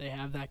 Yeah. They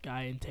have that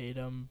guy in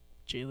Tatum.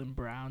 Jaylen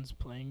Brown's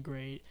playing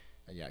great.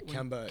 And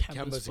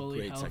Kemba's a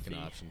great healthy, second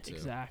option, too.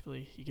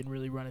 Exactly. He can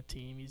really run a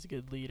team. He's a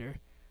good leader.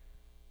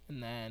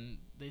 And then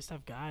they just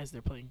have guys.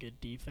 They're playing good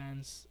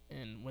defense.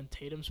 And when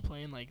Tatum's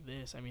playing like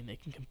this, they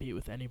can compete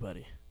with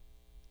anybody.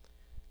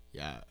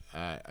 Yeah.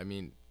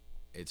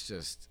 It's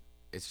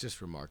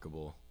just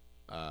remarkable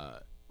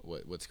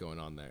what's going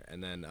on there.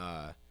 And then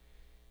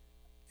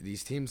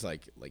these teams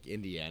like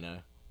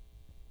Indiana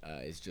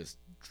is just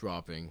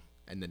dropping.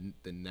 And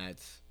the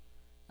Nets,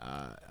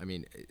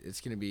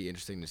 it's going to be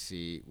interesting to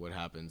see what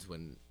happens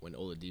when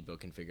Oladipo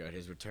can figure out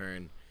his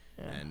return.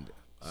 Yeah. And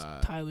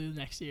Ty Lue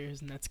next year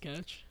is Nets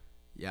coach.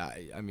 Yeah,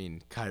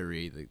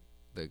 Kyrie,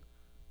 the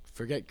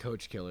forget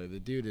coach killer. The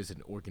dude is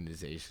an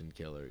organization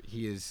killer.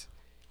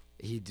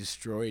 He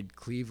destroyed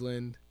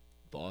Cleveland,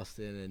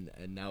 Boston,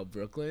 and now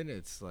Brooklyn.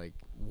 It's like,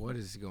 what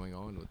is going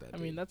on with that?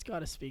 That's got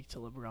to speak to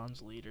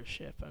LeBron's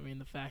leadership.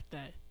 The fact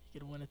that he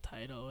could win a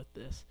title with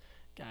this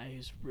guy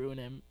who's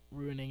ruining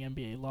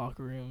NBA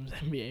locker rooms,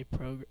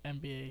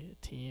 NBA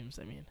teams.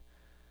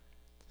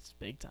 It's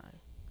big time.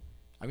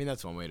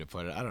 That's one way to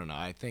put it. I don't know.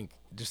 I think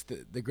just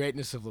the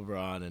greatness of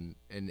LeBron and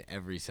in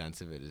every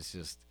sense of it is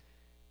just,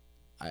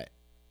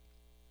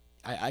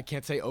 I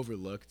can't say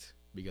overlooked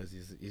because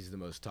he's the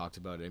most talked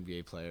about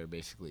NBA player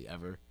basically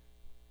ever,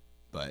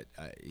 but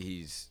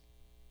he's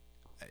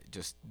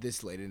just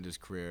this late into his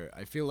career.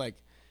 I feel like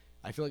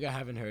I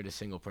haven't heard a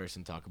single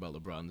person talk about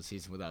LeBron this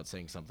season without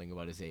saying something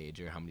about his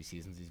age or how many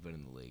seasons he's been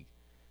in the league.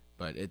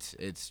 But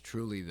it's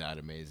truly that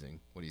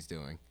amazing what he's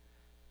doing.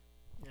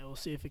 Yeah, we'll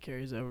see if it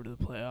carries over to the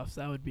playoffs.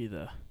 That would be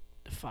the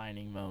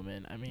defining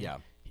moment. Yeah.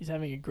 He's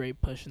having a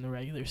great push in the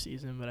regular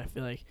season, but I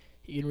feel like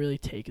he can really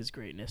take his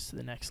greatness to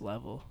the next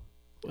level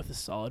with a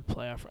solid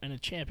playoff and a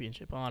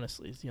championship.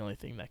 Honestly, is the only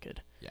thing that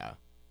could. Yeah,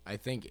 I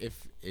think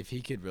if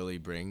he could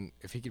bring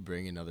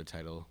another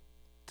title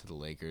to the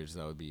Lakers,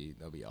 that would be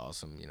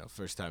awesome.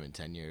 First time in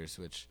 10 years,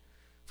 which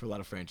for a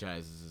lot of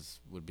franchises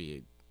would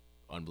be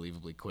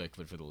unbelievably quick,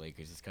 but for the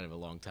Lakers, it's kind of a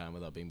long time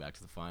without being back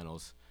to the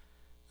finals.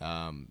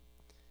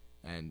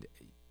 And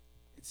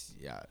it's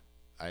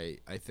I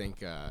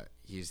think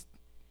he's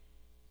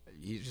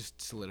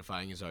just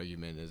solidifying his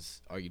argument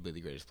as arguably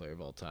the greatest player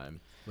of all time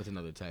with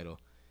another title.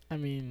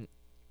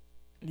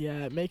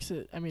 Yeah, it makes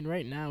it.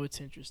 Right now it's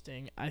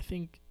interesting. I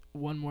think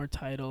one more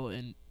title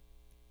and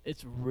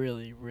it's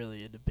really,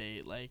 really a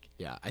debate.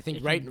 I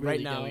think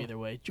right now go either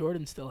way.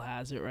 Jordan still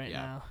has it now.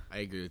 Yeah, I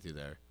agree with you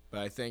there.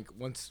 But I think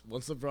once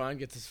LeBron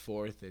gets his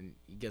fourth and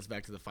he gets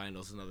back to the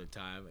finals another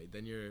time,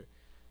 then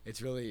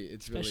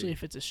especially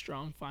if it's a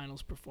strong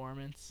finals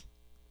performance,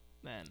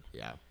 then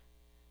yeah.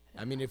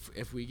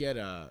 If we get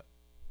a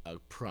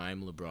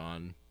prime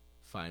LeBron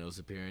finals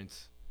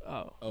appearance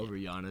over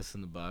Giannis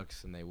and the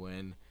Bucks and they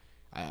win,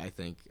 I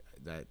think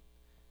that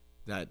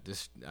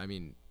just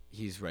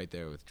he's right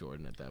there with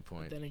Jordan at that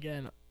point. But then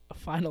again, a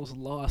finals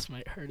loss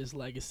might hurt his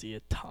legacy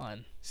a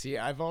ton. See,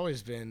 I've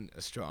always been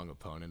a strong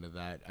opponent of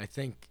that. I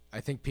think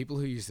people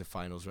who use the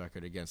finals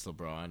record against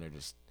LeBron are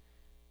just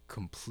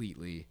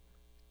completely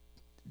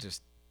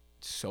just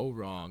so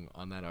wrong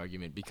on that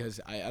argument because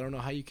I don't know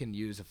how you can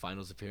use a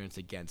finals appearance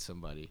against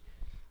somebody.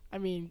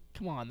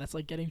 Come on, that's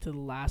like getting to the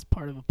last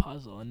part of a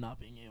puzzle and not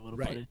being able to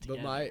put it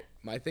together. But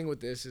my thing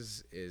with this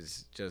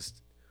is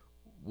just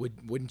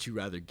wouldn't you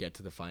rather get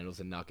to the finals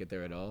and not get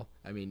there at all?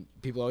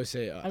 People always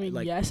say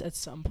yes, at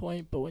some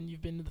point, but when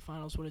you've been to the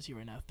finals, what is he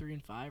right now?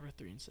 3-5 or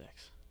 3-6?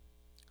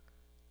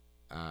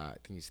 I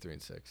think he's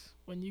 3-6.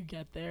 When you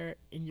get there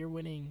and you're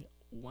winning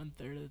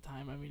 1/3 of the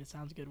time, it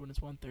sounds good when it's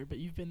 1/3, but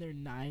you've been there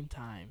 9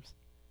 times,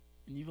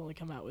 and you've only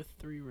come out with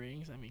 3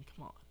 rings.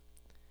 Come on.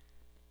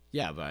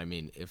 Yeah, but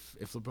if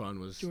LeBron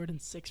was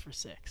Jordan's 6 for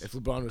 6. If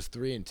LeBron was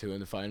 3-2 in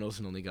the finals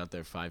and only got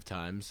there 5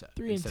 times,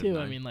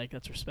 3-2,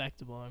 that's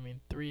respectable.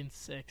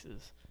 3-6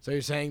 is. So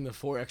you're saying the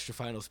 4 extra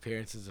finals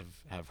appearances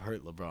have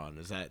hurt LeBron?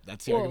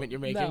 That's the argument you're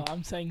making? No,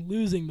 I'm saying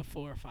losing the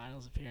 4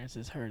 finals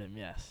appearances hurt him.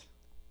 Yes.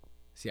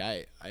 See,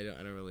 I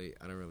don't really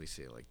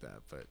see it like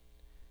that, but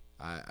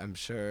I'm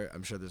sure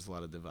there's a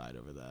lot of divide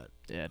over that.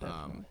 Yeah,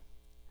 definitely.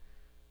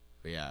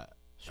 But yeah.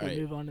 Should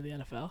we move on to the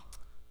NFL?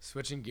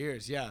 Switching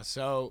gears, yeah.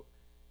 So,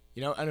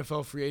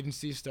 NFL free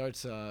agency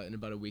starts in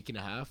about a week and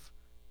a half.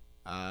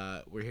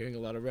 We're hearing a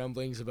lot of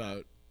rumblings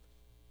about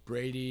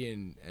Brady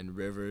and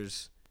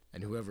Rivers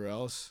and whoever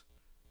else.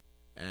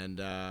 And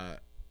this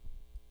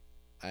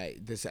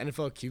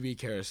NFL QB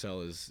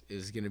carousel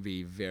is going to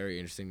be very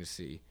interesting to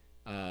see.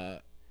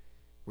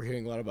 We're we're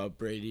hearing a lot about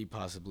Brady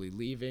possibly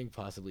leaving,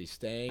 possibly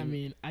staying. I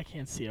mean, I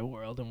can't see a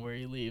world in where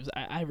he leaves.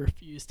 I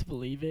refuse to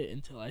believe it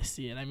until I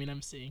see it. I mean,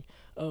 I'm seeing,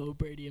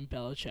 Brady and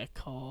Belichick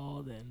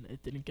called, and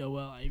it didn't go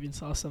well. I even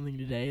saw something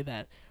today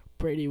that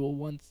Brady will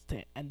want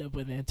to end up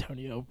with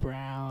Antonio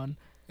Brown.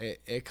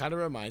 It kind of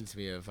reminds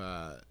me of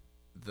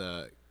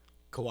the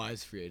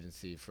Kawhi's free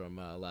agency from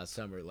last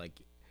summer. Like,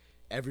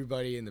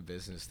 everybody in the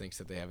business thinks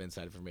that they have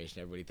inside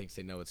information. Everybody thinks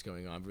they know what's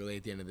going on. Really,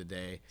 at the end of the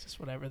day, Just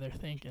whatever they're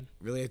thinking.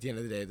 really at the end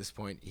of the day, at this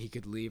point, he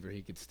could leave or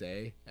he could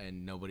stay,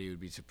 and nobody would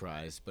be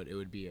surprised. But it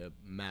would be a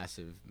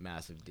massive,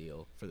 massive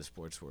deal for the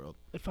sports world.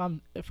 If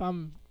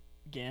I'm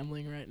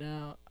gambling right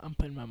now, I'm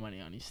putting my money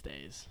on he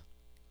stays.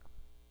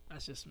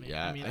 That's just me.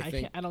 Yeah, I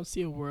mean, I don't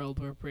see a world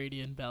where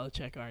Brady and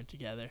Belichick aren't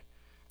together.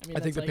 I mean, I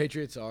think the like,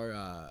 Patriots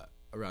are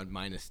around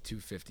minus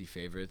 250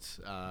 favorites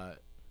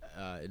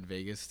in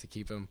Vegas to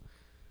keep him.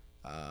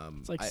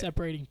 It's like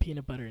separating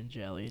peanut butter and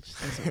jelly. It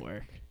just doesn't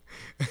work.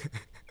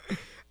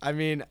 I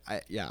mean,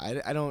 I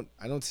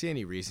don't see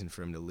any reason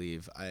for him to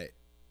leave.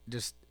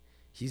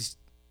 He's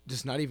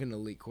just not even an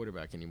elite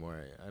quarterback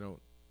anymore.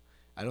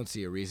 I don't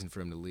see a reason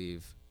for him to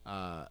leave.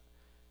 I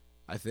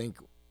think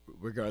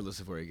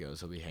regardless of where he goes,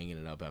 he'll be hanging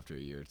it up after a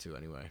year or two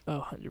anyway.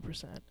 Oh,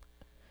 100%.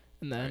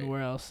 And then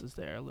where else is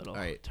there a little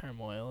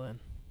turmoil in?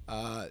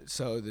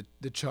 So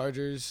the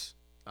Chargers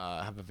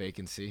have a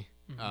vacancy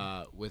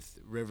with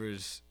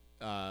Rivers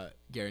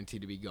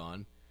guaranteed to be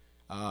gone.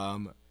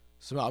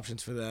 Some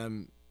options for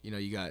them.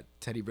 You got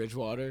Teddy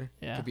Bridgewater.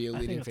 Yeah, could be a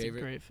leading favorite.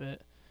 A great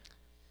fit.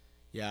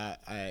 Yeah,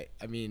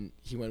 I mean,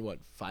 he went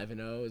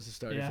 5-0 as a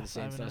starter for the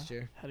Saints last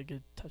year. Had a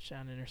good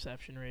touchdown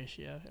interception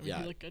ratio. I mean,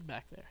 he looked good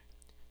back there.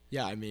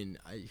 Yeah, I mean,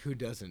 who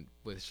doesn't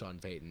with Sean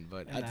Payton?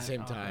 But at the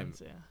same time,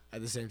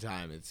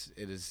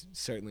 it is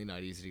certainly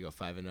not easy to go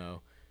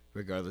 5-0,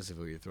 regardless of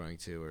who you're throwing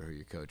to or who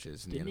your coach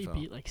is in the NFL. Didn't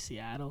he beat like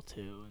Seattle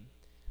too?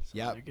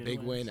 Yeah,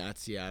 big win at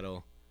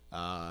Seattle.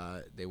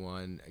 They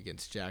won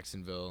against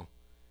Jacksonville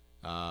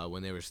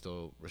when they were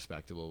still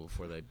respectable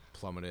before they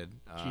plummeted.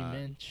 G.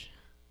 Minch.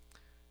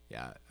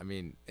 Yeah, I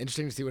mean,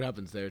 interesting to see what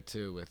happens there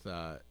too with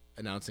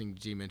announcing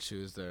G.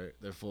 Minshew as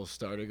their full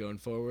starter going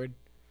forward.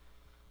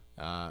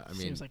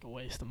 Seems like a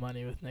waste of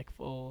money with Nick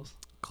Foles.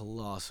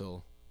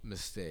 Colossal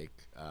mistake.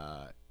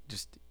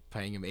 Just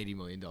paying him $80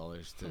 million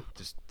to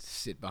just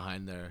sit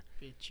behind there.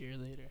 Be a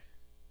cheerleader.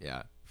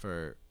 Yeah,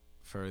 for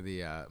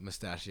the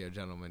mustachio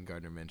gentleman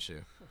Gardner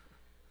Minshew.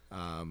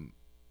 And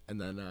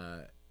then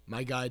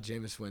my guy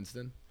Jameis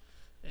Winston.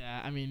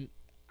 Yeah, I mean,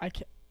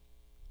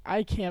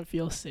 I can't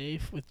feel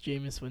safe with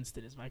Jameis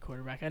Winston as my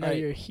quarterback. I know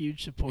you're a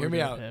huge supporter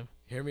of him.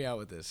 Hear me out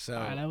with this. So,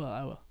 all right, I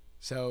will.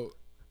 So,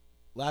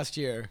 last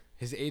year,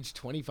 his age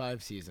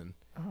 25 season,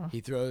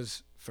 he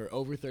throws for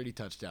over 30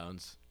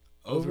 touchdowns,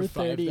 over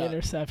 30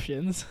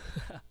 interceptions.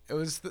 It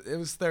was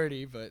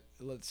 30, but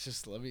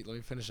let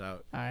me finish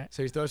out. All right.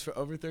 So he throws for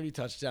over 30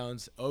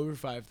 touchdowns, over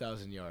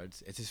 5,000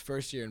 yards. It's his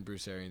first year in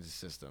Bruce Arians'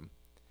 system,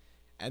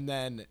 and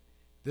then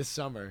this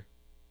summer,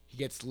 he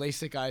gets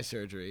LASIK eye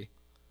surgery.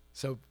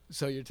 So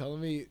you're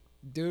telling me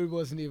dude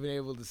wasn't even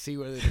able to see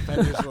where the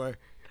defenders were,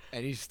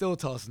 and he's still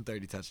tossing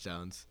 30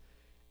 touchdowns.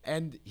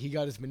 And he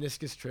got his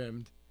meniscus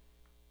trimmed,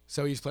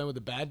 so he's playing with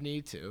a bad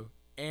knee too.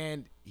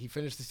 And he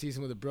finished the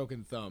season with a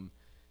broken thumb.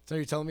 So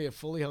you're telling me a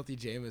fully healthy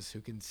Jameis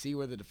who can see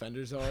where the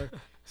defenders are,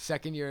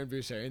 second year in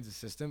Bruce Arians'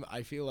 system,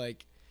 I feel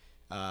like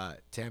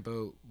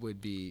Tampa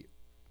would be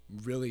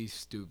really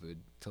stupid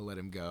to let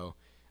him go.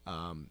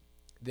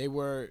 They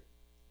were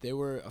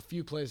a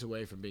few plays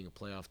away from being a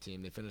playoff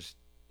team. They finished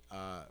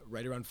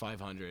right around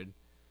 500,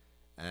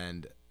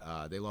 and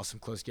they lost some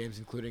close games,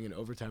 including an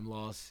overtime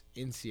loss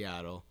in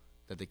Seattle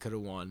that they could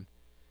have won.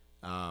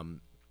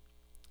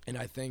 And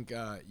I think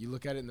you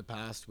look at it in the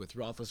past with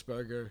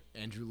Roethlisberger,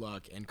 Andrew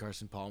Luck, and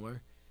Carson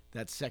Palmer,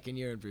 that second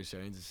year in Bruce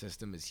Arians'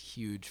 system is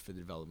huge for the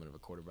development of a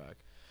quarterback.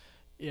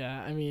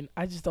 Yeah, I mean,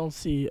 I just don't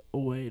see a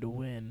way to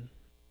win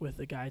with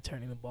a guy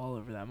turning the ball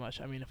over that much.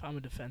 I mean, if I'm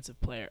a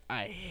defensive player,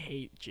 I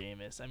hate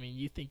Jameis. I mean,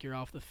 you think you're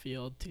off the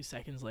field, 2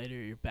 seconds later,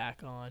 you're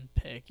back on,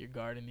 you're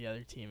guarding the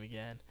other team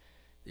again.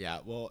 Yeah,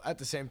 well, at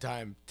the same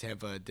time,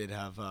 Tampa did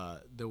have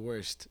the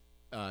worst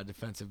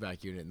defensive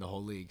back unit in the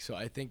whole league. So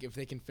I think if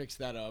they can fix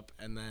that up,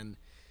 and then,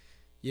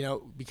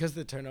 because of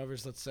the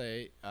turnovers, let's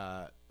say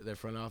their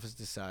front office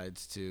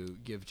decides to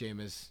give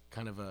Jameis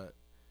kind of a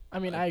I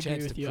agree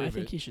with you. I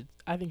think he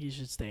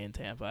should stay in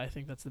Tampa. I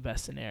think that's the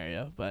best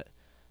scenario, but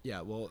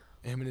yeah, well,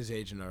 him and his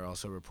agent are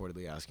also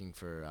reportedly asking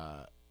for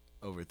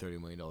over $30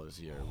 million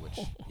a year, which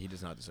he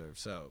does not deserve.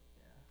 So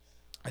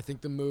I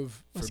think the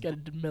move let's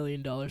get $1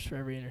 million for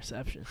every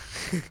interception.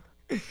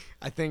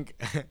 I think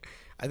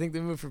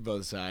the move for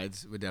both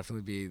sides would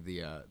definitely be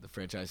the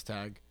franchise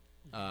tag.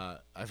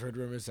 I've heard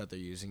rumors that they're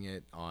using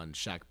it on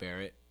Shaq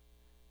Barrett,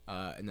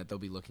 and that they'll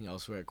be looking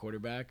elsewhere at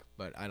quarterback.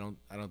 But I don't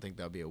think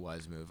that'll be a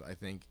wise move. I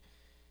think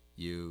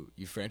you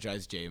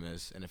franchise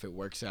Jameis, and if it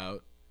works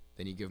out,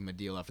 then you give him a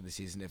deal after the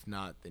season. If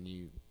not, then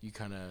you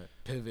kind of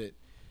pivot,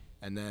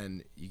 and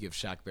then you give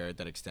Shaq Barrett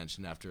that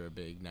extension after a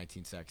big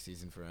 19-sack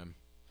season for him.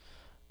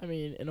 I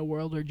mean, in a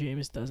world where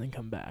Jameis doesn't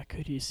come back,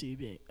 who do you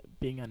see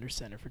being under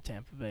center for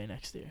Tampa Bay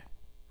next year?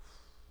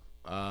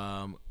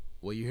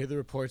 Well, you hear the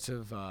reports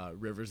of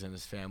Rivers and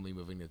his family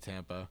moving to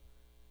Tampa,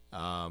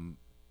 um,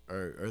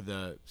 or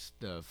the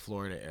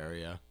Florida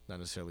area, not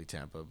necessarily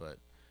Tampa, but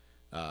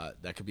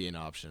that could be an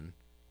option,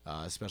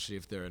 especially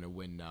if they're in a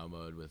win now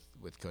mode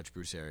with Coach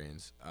Bruce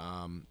Arians.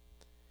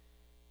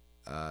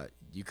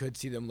 You could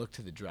see them look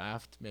to the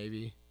draft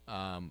maybe,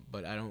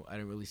 but I don't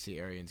really see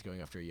Arians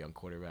going after a young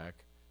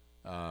quarterback,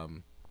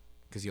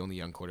 because the only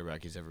young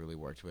quarterback he's ever really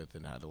worked with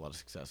and had a lot of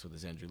success with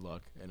is Andrew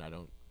Luck, and I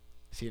don't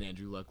see an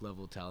Andrew Luck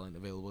level talent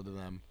available to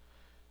them.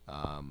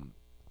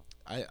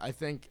 I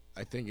think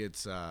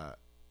it's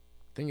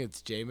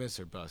Jameis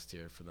or bust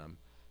here for them.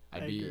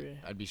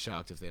 I'd be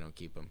shocked if they don't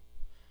keep him.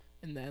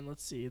 And then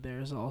let's see.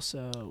 There's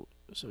also,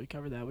 so we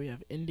covered that. We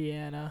have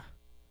Indiana.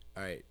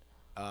 All right.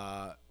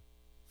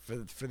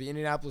 For the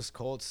Indianapolis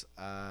Colts,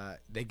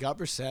 they got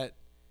Brissett.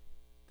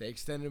 They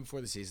extended him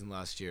for the season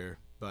last year,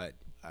 but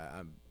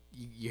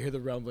you hear the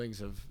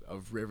rumblings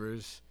of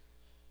Rivers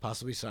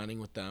possibly signing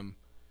with them,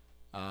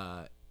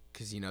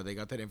 because they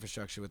got that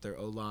infrastructure with their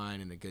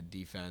O-line and a good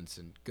defense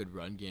and good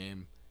run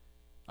game.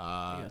 They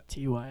got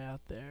Ty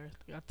out there.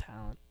 They got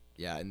talent.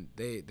 Yeah, and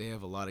they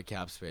have a lot of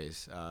cap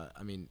space.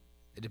 I mean,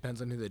 it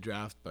depends on who they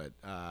draft, but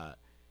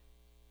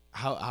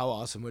how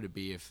awesome would it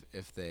be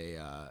if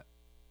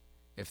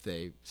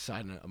they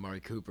sign Amari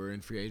Cooper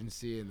in free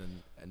agency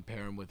and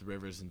pair him with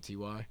Rivers and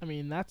Ty?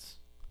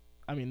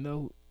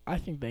 I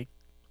think they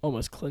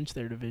almost clinched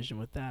their division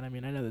with that. I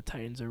mean, I know the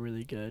Titans are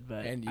really good,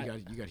 but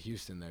you got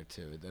Houston there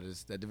too.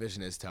 That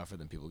division is tougher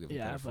than people give it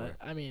credit for. Yeah,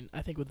 but I mean,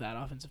 I think with that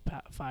offensive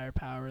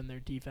firepower and their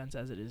defense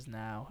as it is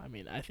now, I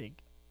mean, I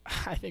think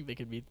they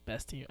could be the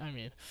best team. I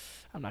mean,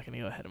 I'm not going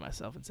to go ahead of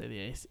myself and say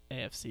the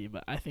AFC,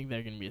 but I think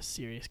they're going to be a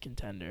serious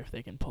contender if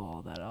they can pull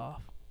all that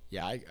off.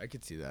 Yeah, I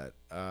could see that.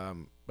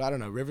 But I don't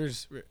know.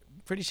 Rivers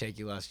pretty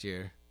shaky last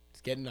year.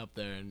 He's getting up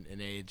there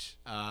in age.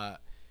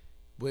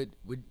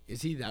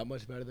 Is he that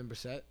much better than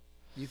Brissett,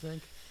 you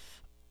think?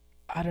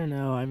 I don't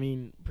know. I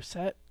mean,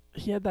 Brissett,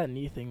 he had that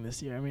knee thing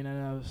this year. I mean, I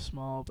know it was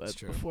small, but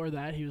before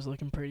that, he was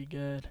looking pretty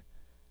good.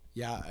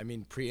 Yeah, I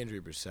mean,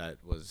 pre-injury Brissett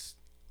was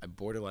a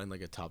borderline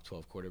like a top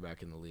 12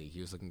 quarterback in the league. He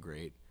was looking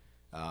great.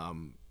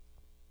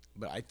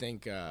 But I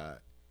think I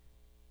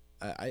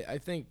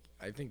think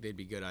they'd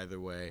be good either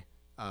way.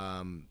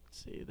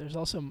 See, there's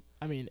also,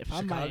 I mean, if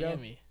Chicago? I'm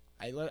Miami,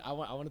 I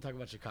want to talk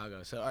about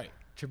Chicago. So, all right,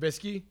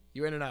 Trubisky,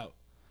 you in and out?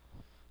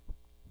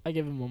 I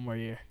give him one more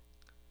year.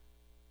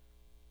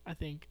 I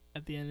think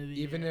at the end of the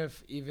year,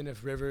 even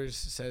if Rivers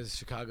says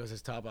Chicago's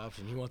his top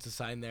option, he wants to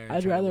sign there.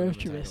 I'd rather have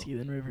Trubisky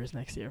than Rivers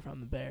next year from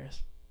the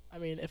Bears. I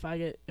mean, if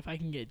I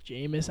can get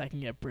Jameis, I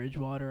can get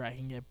Bridgewater, I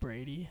can get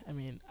Brady. I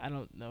mean, I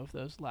don't know if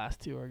those last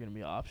two are going to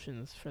be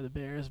options for the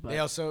Bears, but they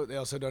also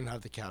don't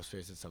have the cap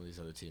space that some of these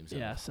other teams have.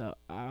 Yeah, so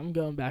I'm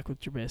going back with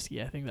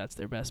Trubisky. I think that's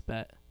their best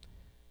bet.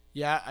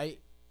 Yeah,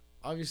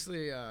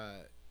 obviously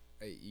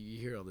you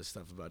hear all this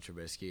stuff about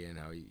Trubisky and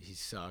how he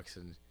sucks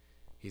and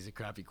he's a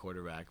crappy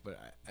quarterback, but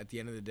at the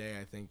end of the day,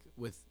 I think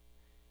with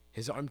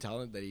his arm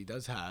talent that he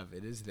does have,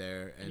 it is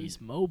there, and he's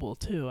mobile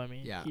too. I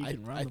mean, yeah, he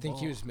can run I the think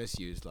ball. he was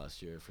misused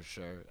last year for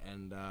sure,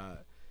 and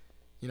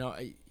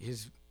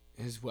his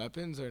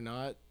weapons are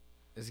not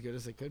as good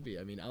as they could be.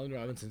 I mean, Allen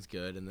Robinson's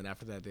good, and then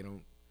after that, they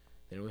don't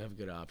really have a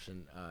good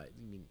option. I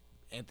mean,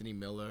 Anthony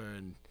Miller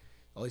and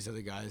all these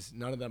other guys,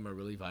 none of them are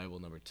really viable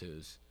number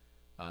twos.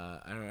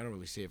 I don't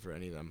really see it for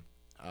any of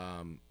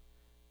them.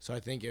 So I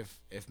think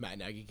if Matt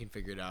Nagy can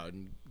figure it out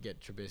and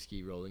get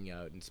Trubisky rolling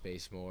out in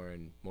space more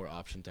and more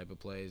option type of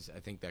plays, I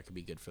think that could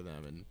be good for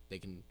them, and they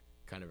can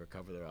kind of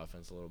recover their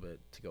offense a little bit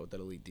to go with that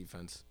elite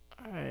defense.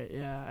 All right,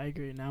 yeah, I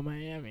agree. Now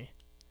Miami.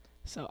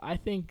 So I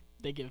think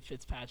they give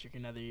Fitzpatrick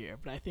another year,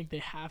 but I think they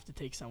have to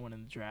take someone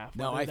in the draft.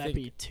 Whether that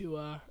be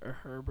Tua or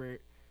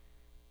Herbert.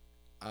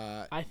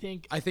 I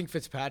think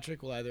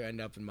Fitzpatrick will either end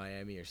up in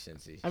Miami or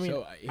Cincy. I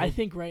mean, I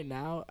think right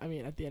now, I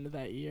mean, at the end of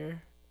that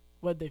year,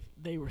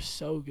 they were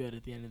so good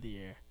at the end of the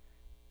year.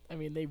 I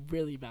mean, they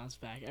really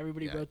bounced back.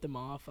 Everybody wrote them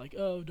off like,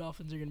 oh,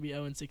 Dolphins are going to be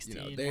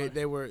 0-16.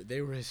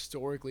 They were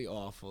historically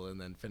awful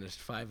and then finished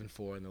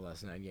 5-4 in the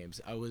last 9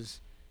 games. I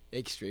was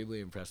extremely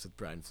impressed with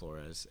Brian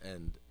Flores,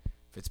 and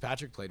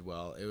Fitzpatrick played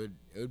well. It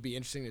would be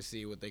interesting to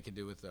see what they could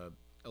do with a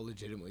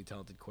legitimately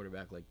talented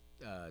quarterback like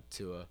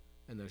Tua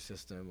in their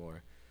system,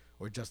 or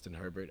Justin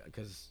Herbert,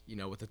 because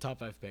with the top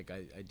 5 pick,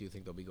 I do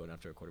think they'll be going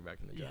after a quarterback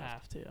in the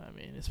draft. You have to. I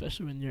mean,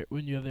 especially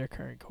when you have their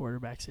current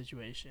quarterback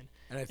situation,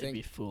 and I think it'd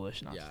be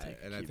foolish not to take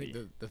a QB. I think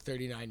the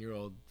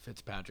 39-year-old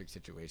Fitzpatrick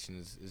situation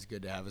is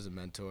good to have as a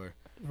mentor.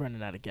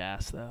 Running out of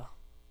gas though.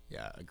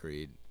 Yeah,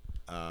 agreed.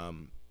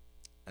 And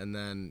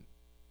then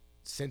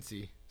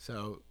Cincy,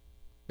 so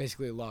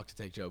basically a lock to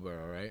take Joe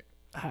Burrow, right?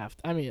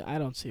 I mean, I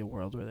don't see a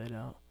world where they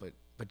don't. But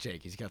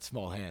Jake, he's got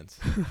small hands.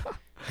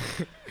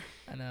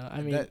 I know.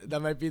 I mean, that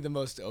might be the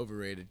most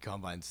overrated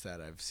combine stat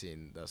I've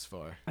seen thus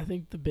far. I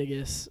think the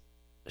biggest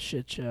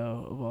shit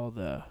show of all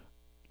the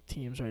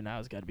teams right now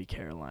has got to be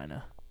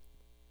Carolina.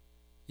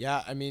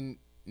 Yeah, I mean,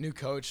 new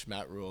coach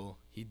Matt Rule.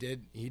 He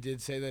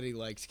did say that he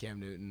likes Cam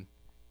Newton.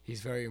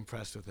 He's very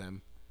impressed with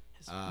him.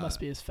 Must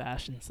be his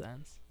fashion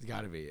sense. It's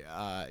got to be,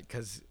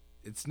 because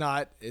it's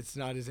not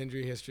his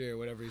injury history or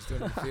whatever he's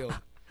doing in the field.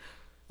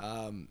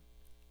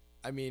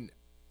 I mean,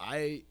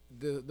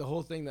 the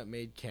whole thing that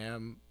made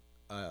Cam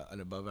an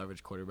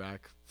above-average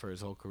quarterback for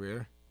his whole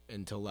career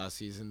until last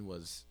season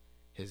was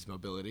his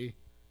mobility,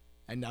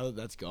 and now that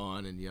that's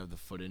gone, and you have the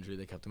foot injury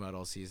that kept him out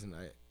all season,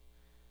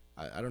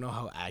 I don't know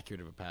how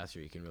accurate of a passer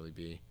he can really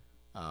be.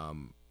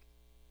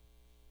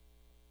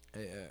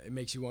 It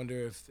makes you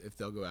wonder if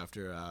they'll go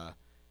after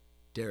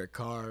Derek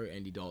Carr,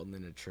 Andy Dalton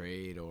in a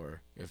trade,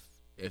 or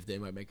if they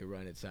might make a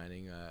run at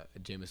signing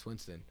Jameis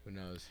Winston. Who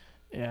knows?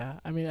 Yeah,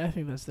 I mean, I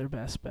think that's their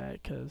best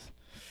bet because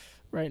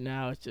right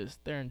now it's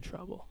just they're in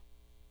trouble.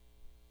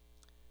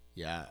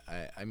 Yeah,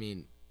 I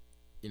mean,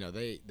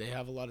 they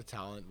have a lot of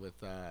talent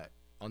with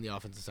on the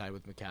offensive side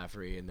with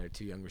McCaffrey and their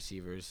two young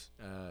receivers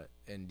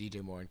and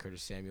DJ Moore and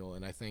Curtis Samuel,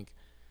 and I think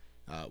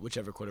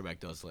whichever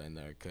quarterback does land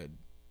there could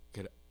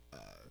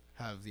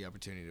have the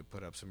opportunity to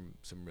put up some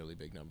really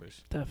big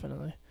numbers.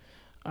 Definitely.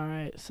 All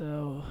right,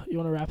 so we're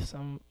gonna wrap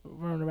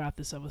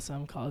this up with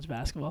some college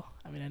basketball.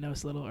 I mean, I know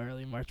it's a little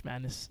early. March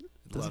Madness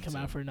doesn't come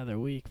out for another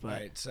week, but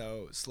right.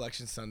 So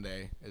Selection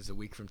Sunday is a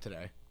week from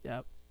today.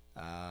 Yep.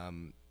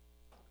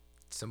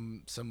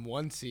 Some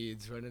one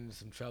seeds run into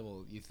some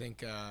trouble. You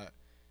think?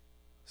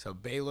 So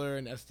Baylor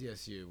and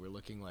SDSU were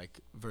looking like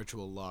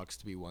virtual locks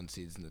to be one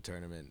seeds in the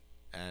tournament,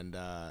 and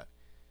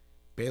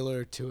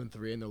Baylor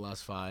 2-3 in their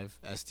last 5.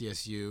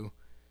 SDSU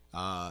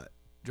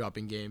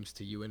dropping games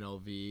to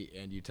UNLV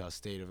and Utah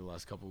State over the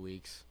last couple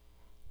weeks.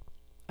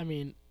 I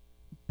mean,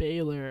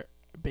 Baylor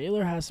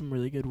has some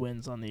really good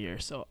wins on the year,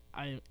 so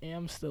I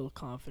am still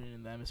confident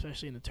in them,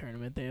 especially in the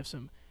tournament. They have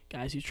some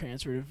guys who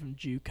transferred from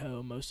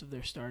JUCO. Most of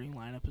their starting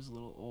lineup is a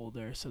little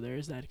older, so there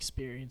is that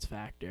experience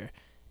factor.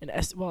 And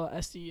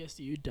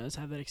SDSU does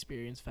have that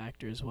experience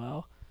factor as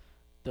well.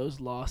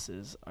 Those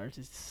losses are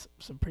just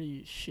some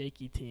pretty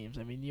shaky teams.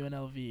 I mean,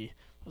 UNLV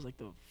was like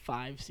the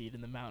 5 seed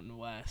in the Mountain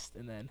West,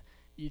 and then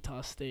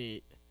Utah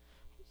State.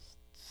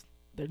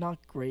 They're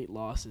not great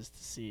losses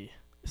to see,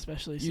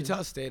 especially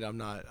Utah State. I'm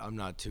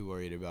not too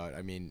worried about.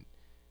 I mean,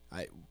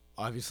 I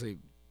obviously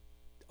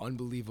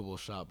unbelievable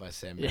shot by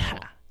Sam Merrill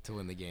to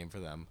win the game for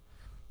them.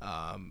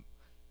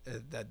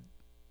 That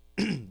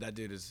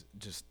dude is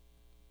just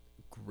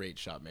great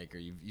shot maker.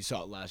 You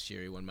saw it last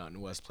year. He won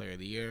Mountain West Player of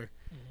the Year,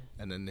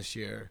 and then this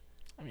year,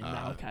 I mean,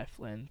 Malachi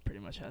Flynn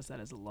pretty much has that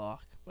as a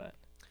lock. But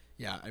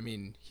yeah, I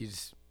mean,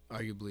 he's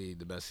arguably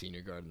the best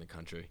senior guard in the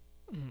country.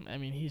 I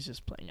mean, he's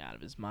just playing out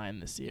of his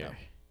mind this year.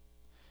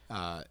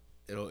 Yeah.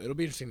 It'll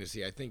be interesting to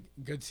see. I think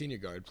good senior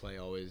guard play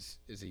always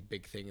is a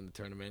big thing in the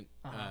tournament.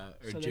 So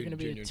they're going to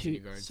be a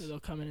 2. So they'll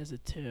come in as a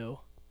 2.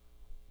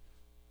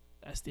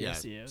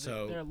 SDSU. Yeah,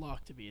 so they're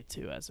locked to be a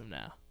 2 as of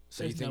now.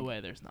 So there's no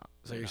way there's not.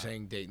 So you're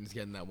saying Dayton's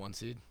getting that 1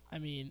 seed? I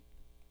mean,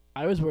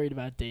 I was worried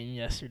about Dayton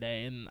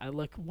yesterday, and I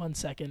look 1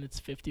 second it's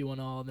 51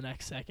 all, the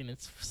next second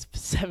it's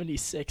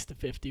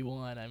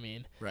 76-51. I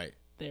mean, right.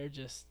 They're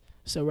just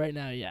so right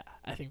now. Yeah,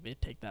 I think they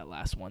take that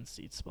last 1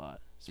 seed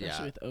spot,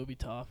 especially with Obi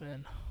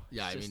Toppin.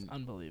 Yeah, I mean,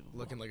 unbelievable.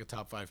 Looking like a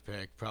top 5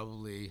 pick,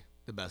 probably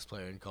the best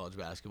player in college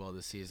basketball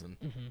this season.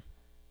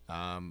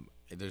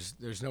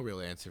 There's no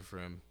real answer for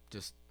him.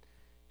 Just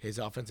his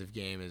offensive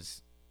game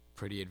is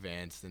pretty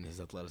advanced, and his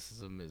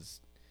athleticism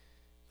is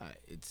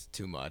it's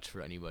too much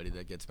for anybody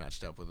that gets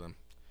matched up with him.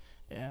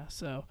 Yeah,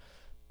 so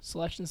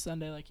Selection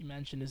Sunday, like you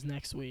mentioned, is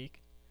next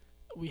week.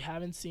 We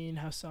haven't seen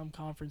how some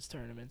conference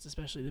tournaments,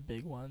 especially the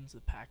big ones,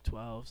 the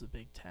Pac-12s, the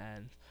Big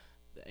Ten,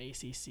 the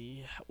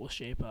ACC, will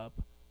shape up.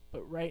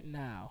 But right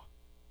now,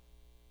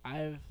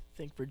 I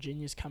think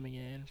Virginia's coming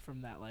in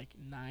from that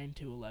 9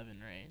 to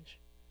 11 range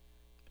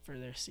for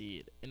their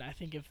seed, and I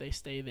think if they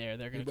stay there,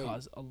 they're going to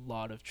cause a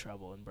lot of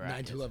trouble in brackets.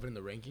 9 to 11 in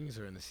the rankings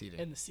or in the seeding?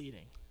 In the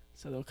seeding.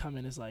 So they'll come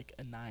in as a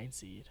 9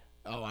 seed.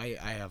 Oh, I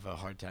have a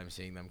hard time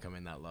seeing them come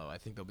in that low. I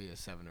think they'll be a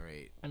 7 or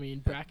 8. I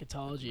mean,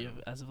 bracketology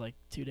as of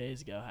 2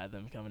 days ago had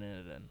them coming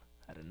in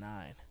at a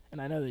 9.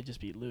 And I know they just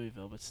beat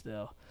Louisville, but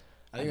still.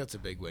 I think that's a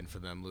big win for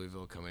them.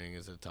 Louisville coming in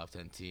as a top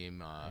 10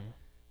 team.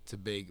 It's a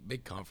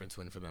big conference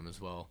win for them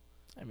as well.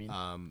 I mean,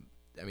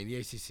 the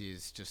ACC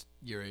is just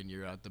year in,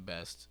 year out the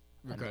best,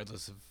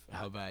 regardless of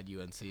how bad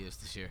UNC is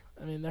this year.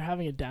 I mean, they're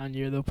having a down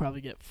year. They'll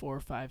probably get 4 or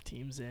 5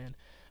 teams in.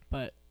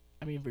 But,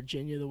 I mean,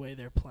 Virginia, the way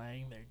they're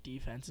playing, their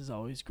defense is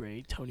always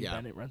great. Tony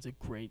Bennett runs a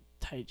great,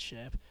 tight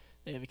ship.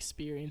 They have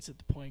experience at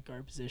the point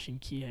guard position.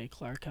 Kihei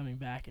Clark coming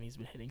back, and he's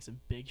been hitting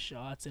some big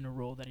shots in a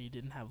role that he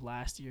didn't have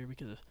last year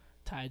because of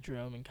Ty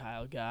Jerome and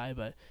Kyle Guy.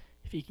 But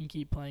if he can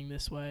keep playing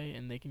this way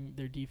and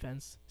their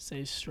defense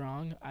stays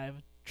strong, I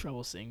have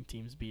trouble seeing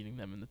teams beating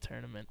them in the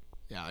tournament.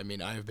 Yeah, I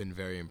mean, I have been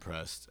very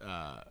impressed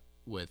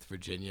with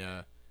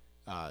Virginia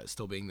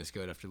still being this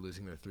good after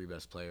losing their 3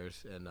 best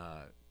players, and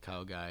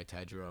Kyle Guy,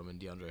 Ty Jerome, and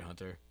DeAndre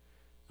Hunter.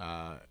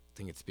 I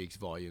think it speaks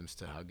volumes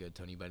to how good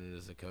Tony Bennett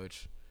is as a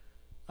coach,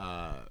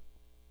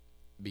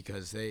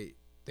 because they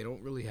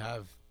don't really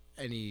have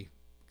any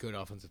good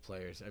offensive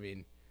players. I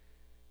mean,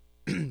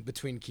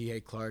 between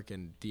Kihei Clark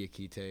and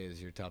Diakite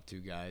as your top two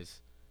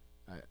guys,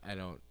 I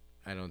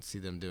don't see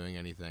them doing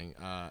anything.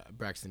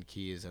 Braxton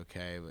Key is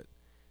okay, but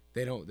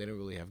they don't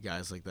really have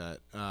guys like that.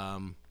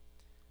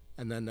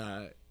 And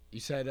then you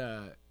said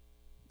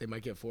they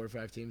might get 4 or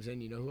 5 teams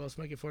in. You know who else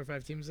might get 4 or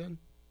 5 teams in?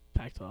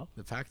 Pac-12.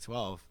 The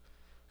Pac-12.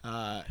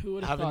 Who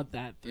would have thought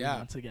that 3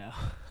 months ago?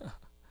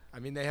 I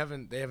mean, they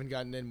haven't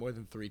gotten in more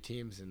than 3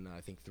 teams in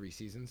I think 3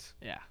 seasons.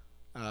 Yeah.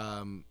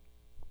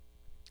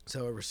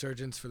 So a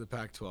resurgence for the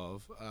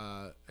Pac-12.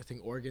 I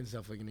think Oregon's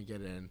definitely going to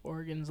get in.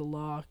 Oregon's a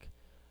lock.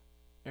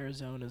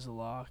 Arizona's a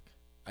lock.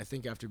 I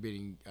think after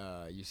beating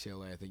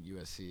UCLA, I think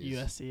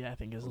USC I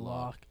think is a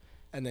lock.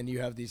 And then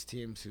you have these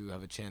teams who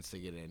have a chance to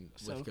get in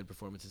with good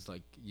performances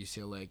like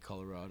UCLA,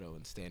 Colorado,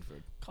 and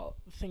Stanford.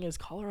 The thing is,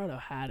 Colorado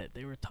had it.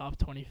 They were a top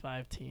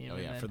 25 team. Oh,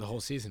 yeah, for the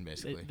whole season,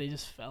 basically. They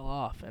just fell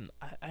off, and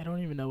I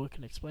don't even know what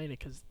can explain it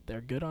because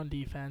they're good on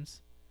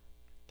defense.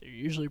 They're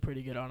usually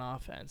pretty good on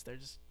offense. They're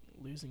just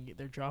losing.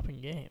 They're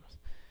dropping games.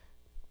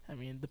 I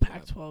mean, the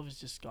Pac-12 has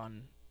just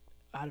gone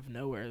out of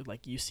nowhere.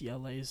 Like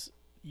UCLA's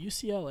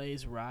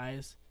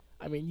rise.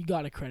 I mean, you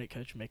got to credit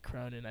Coach Mick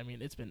Cronin. I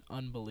mean, it's been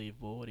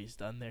unbelievable what he's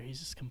done there. He's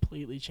just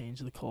completely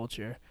changed the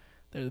culture.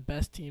 They're the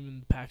best team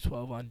in the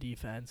Pac-12 on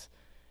defense,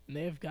 and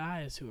they have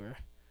guys who are.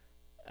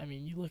 I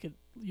mean, you look at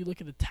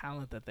the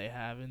talent that they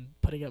have and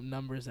putting up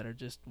numbers that are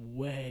just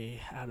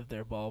way out of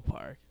their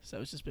ballpark. So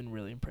it's just been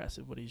really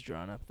impressive what he's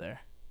drawn up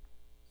there.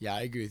 Yeah,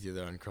 I agree with you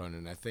there on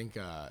Cronin. I think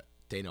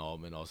Dana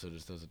Altman also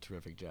just does a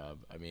terrific job.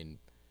 I mean,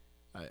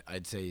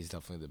 I'd say he's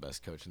definitely the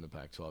best coach in the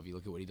Pac-12. You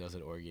look at what he does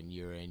at Oregon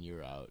year in,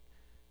 year out.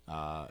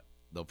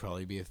 They'll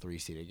probably be a 3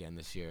 seed again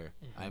this year.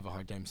 Mm-hmm. I have a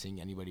hard time seeing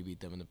anybody beat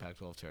them in the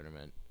Pac-12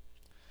 tournament.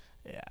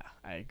 Yeah,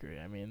 I agree.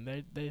 I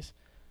mean, there's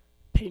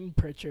Peyton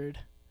Pritchard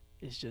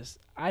is just.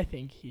 I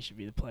think he should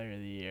be the player of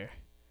the year.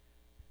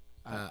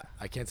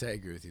 I can't say I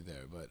agree with you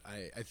there, but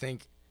I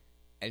think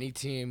any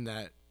team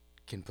that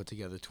can put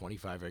together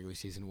 25 regular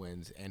season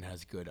wins and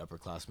has good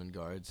upperclassmen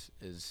guards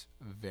is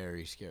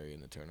very scary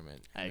in the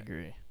tournament. I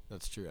agree.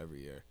 That's true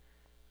every year.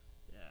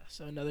 Yeah,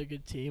 so another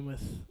good team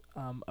with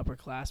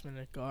upperclassmen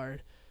at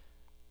guard.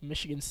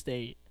 Michigan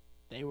State,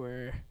 they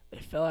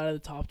fell out of the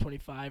top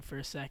 25 for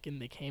a second.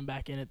 They came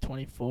back in at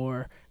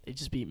 24. They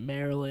just beat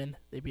Maryland.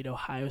 They beat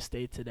Ohio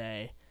State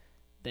today.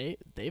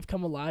 They've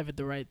come alive at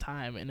the right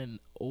time, and an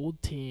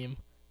old team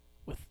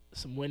with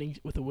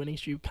a winning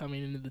streak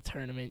coming into the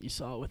tournament. You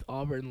saw it with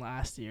Auburn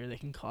last year. They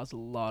can cause a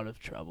lot of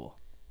trouble.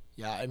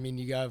 Yeah, I mean,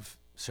 you have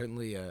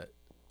certainly a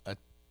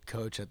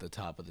coach at the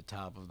top of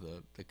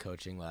the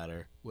coaching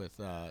ladder with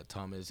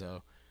Tom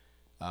Izzo,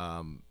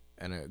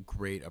 and a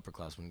great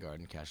upperclassman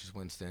guard in Cassius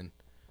Winston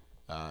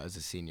as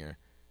a senior.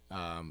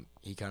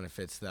 He kind of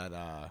fits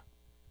that,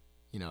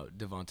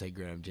 Devontae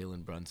Graham,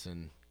 Jalen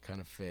Brunson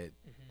kind of fit.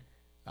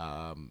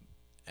 Mm-hmm.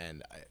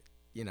 And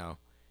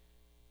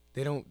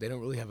they don't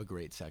really have a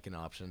great second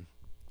option.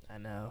 I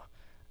know.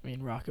 I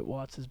mean, Rocket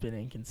Watts has been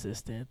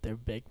inconsistent. Their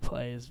big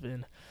play has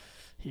been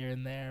here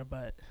and there,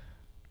 but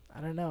I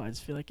don't know. I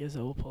just feel like Izzo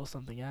will pull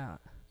something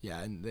out.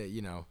 Yeah, and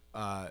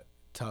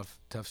tough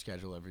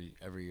schedule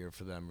every year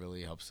for them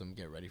really helps them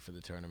get ready for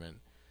the tournament.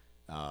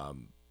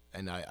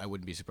 And I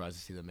wouldn't be surprised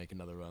to see them make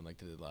another run like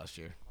they did last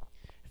year.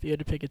 If you had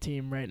to pick a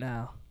team right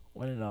now,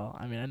 win it all.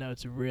 I mean, I know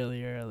it's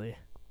really early.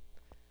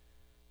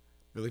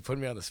 Really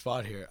putting me on the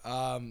spot here.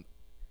 That's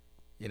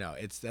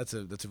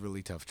a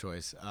really tough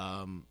choice.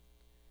 I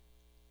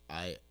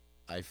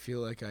feel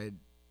like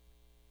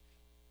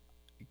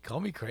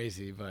call me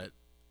crazy, but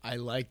I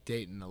like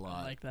Dayton a lot.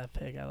 I like that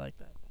pick.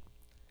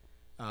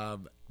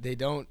 They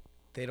don't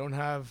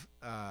have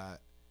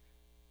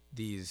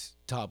these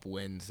top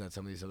wins that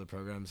some of these other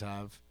programs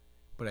have,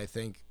 but I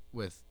think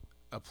with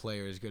a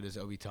player as good as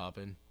Obi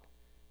Toppin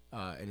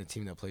and a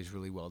team that plays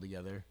really well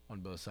together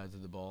on both sides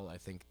of the ball, I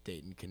think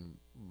Dayton can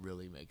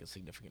really make a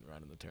significant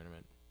run in the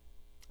tournament.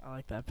 I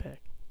like that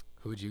pick.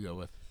 Who would you go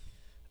with?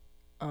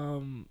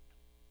 I'm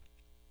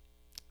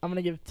going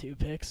to give 2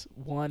 picks.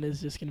 One is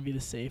just going to be the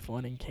safe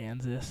one in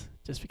Kansas,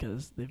 just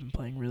because they've been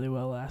playing really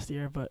well last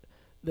year,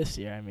 this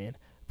year.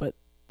 But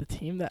the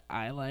team that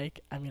I like,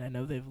 I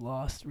know they've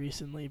lost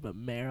recently, but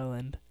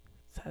Maryland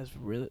has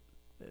really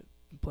been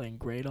playing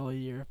great all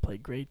year,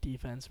 played great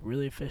defense,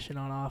 really efficient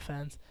on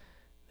offense.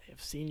 They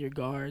have senior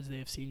guards, they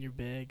have senior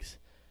bigs.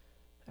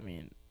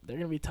 They're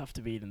going to be tough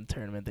to beat in the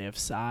tournament. They have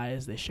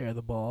size, they share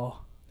the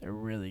ball. They're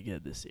really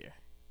good this year.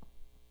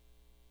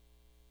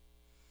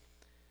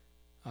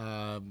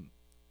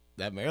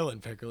 That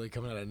Maryland pick really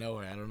coming out of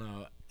nowhere. I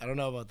don't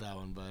know about that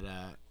one, but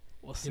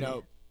we'll see.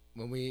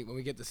 When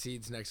we get the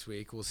seeds next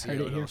week, we'll see.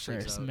 Heard it here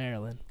first,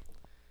 Maryland.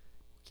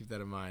 Keep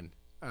that in mind.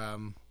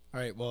 All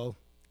right, well,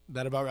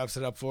 that about wraps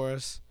it up for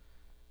us.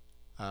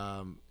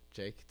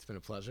 Jake, it's been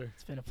a pleasure.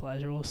 It's been a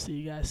pleasure. We'll see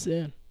you guys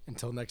soon.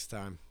 Until next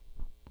time.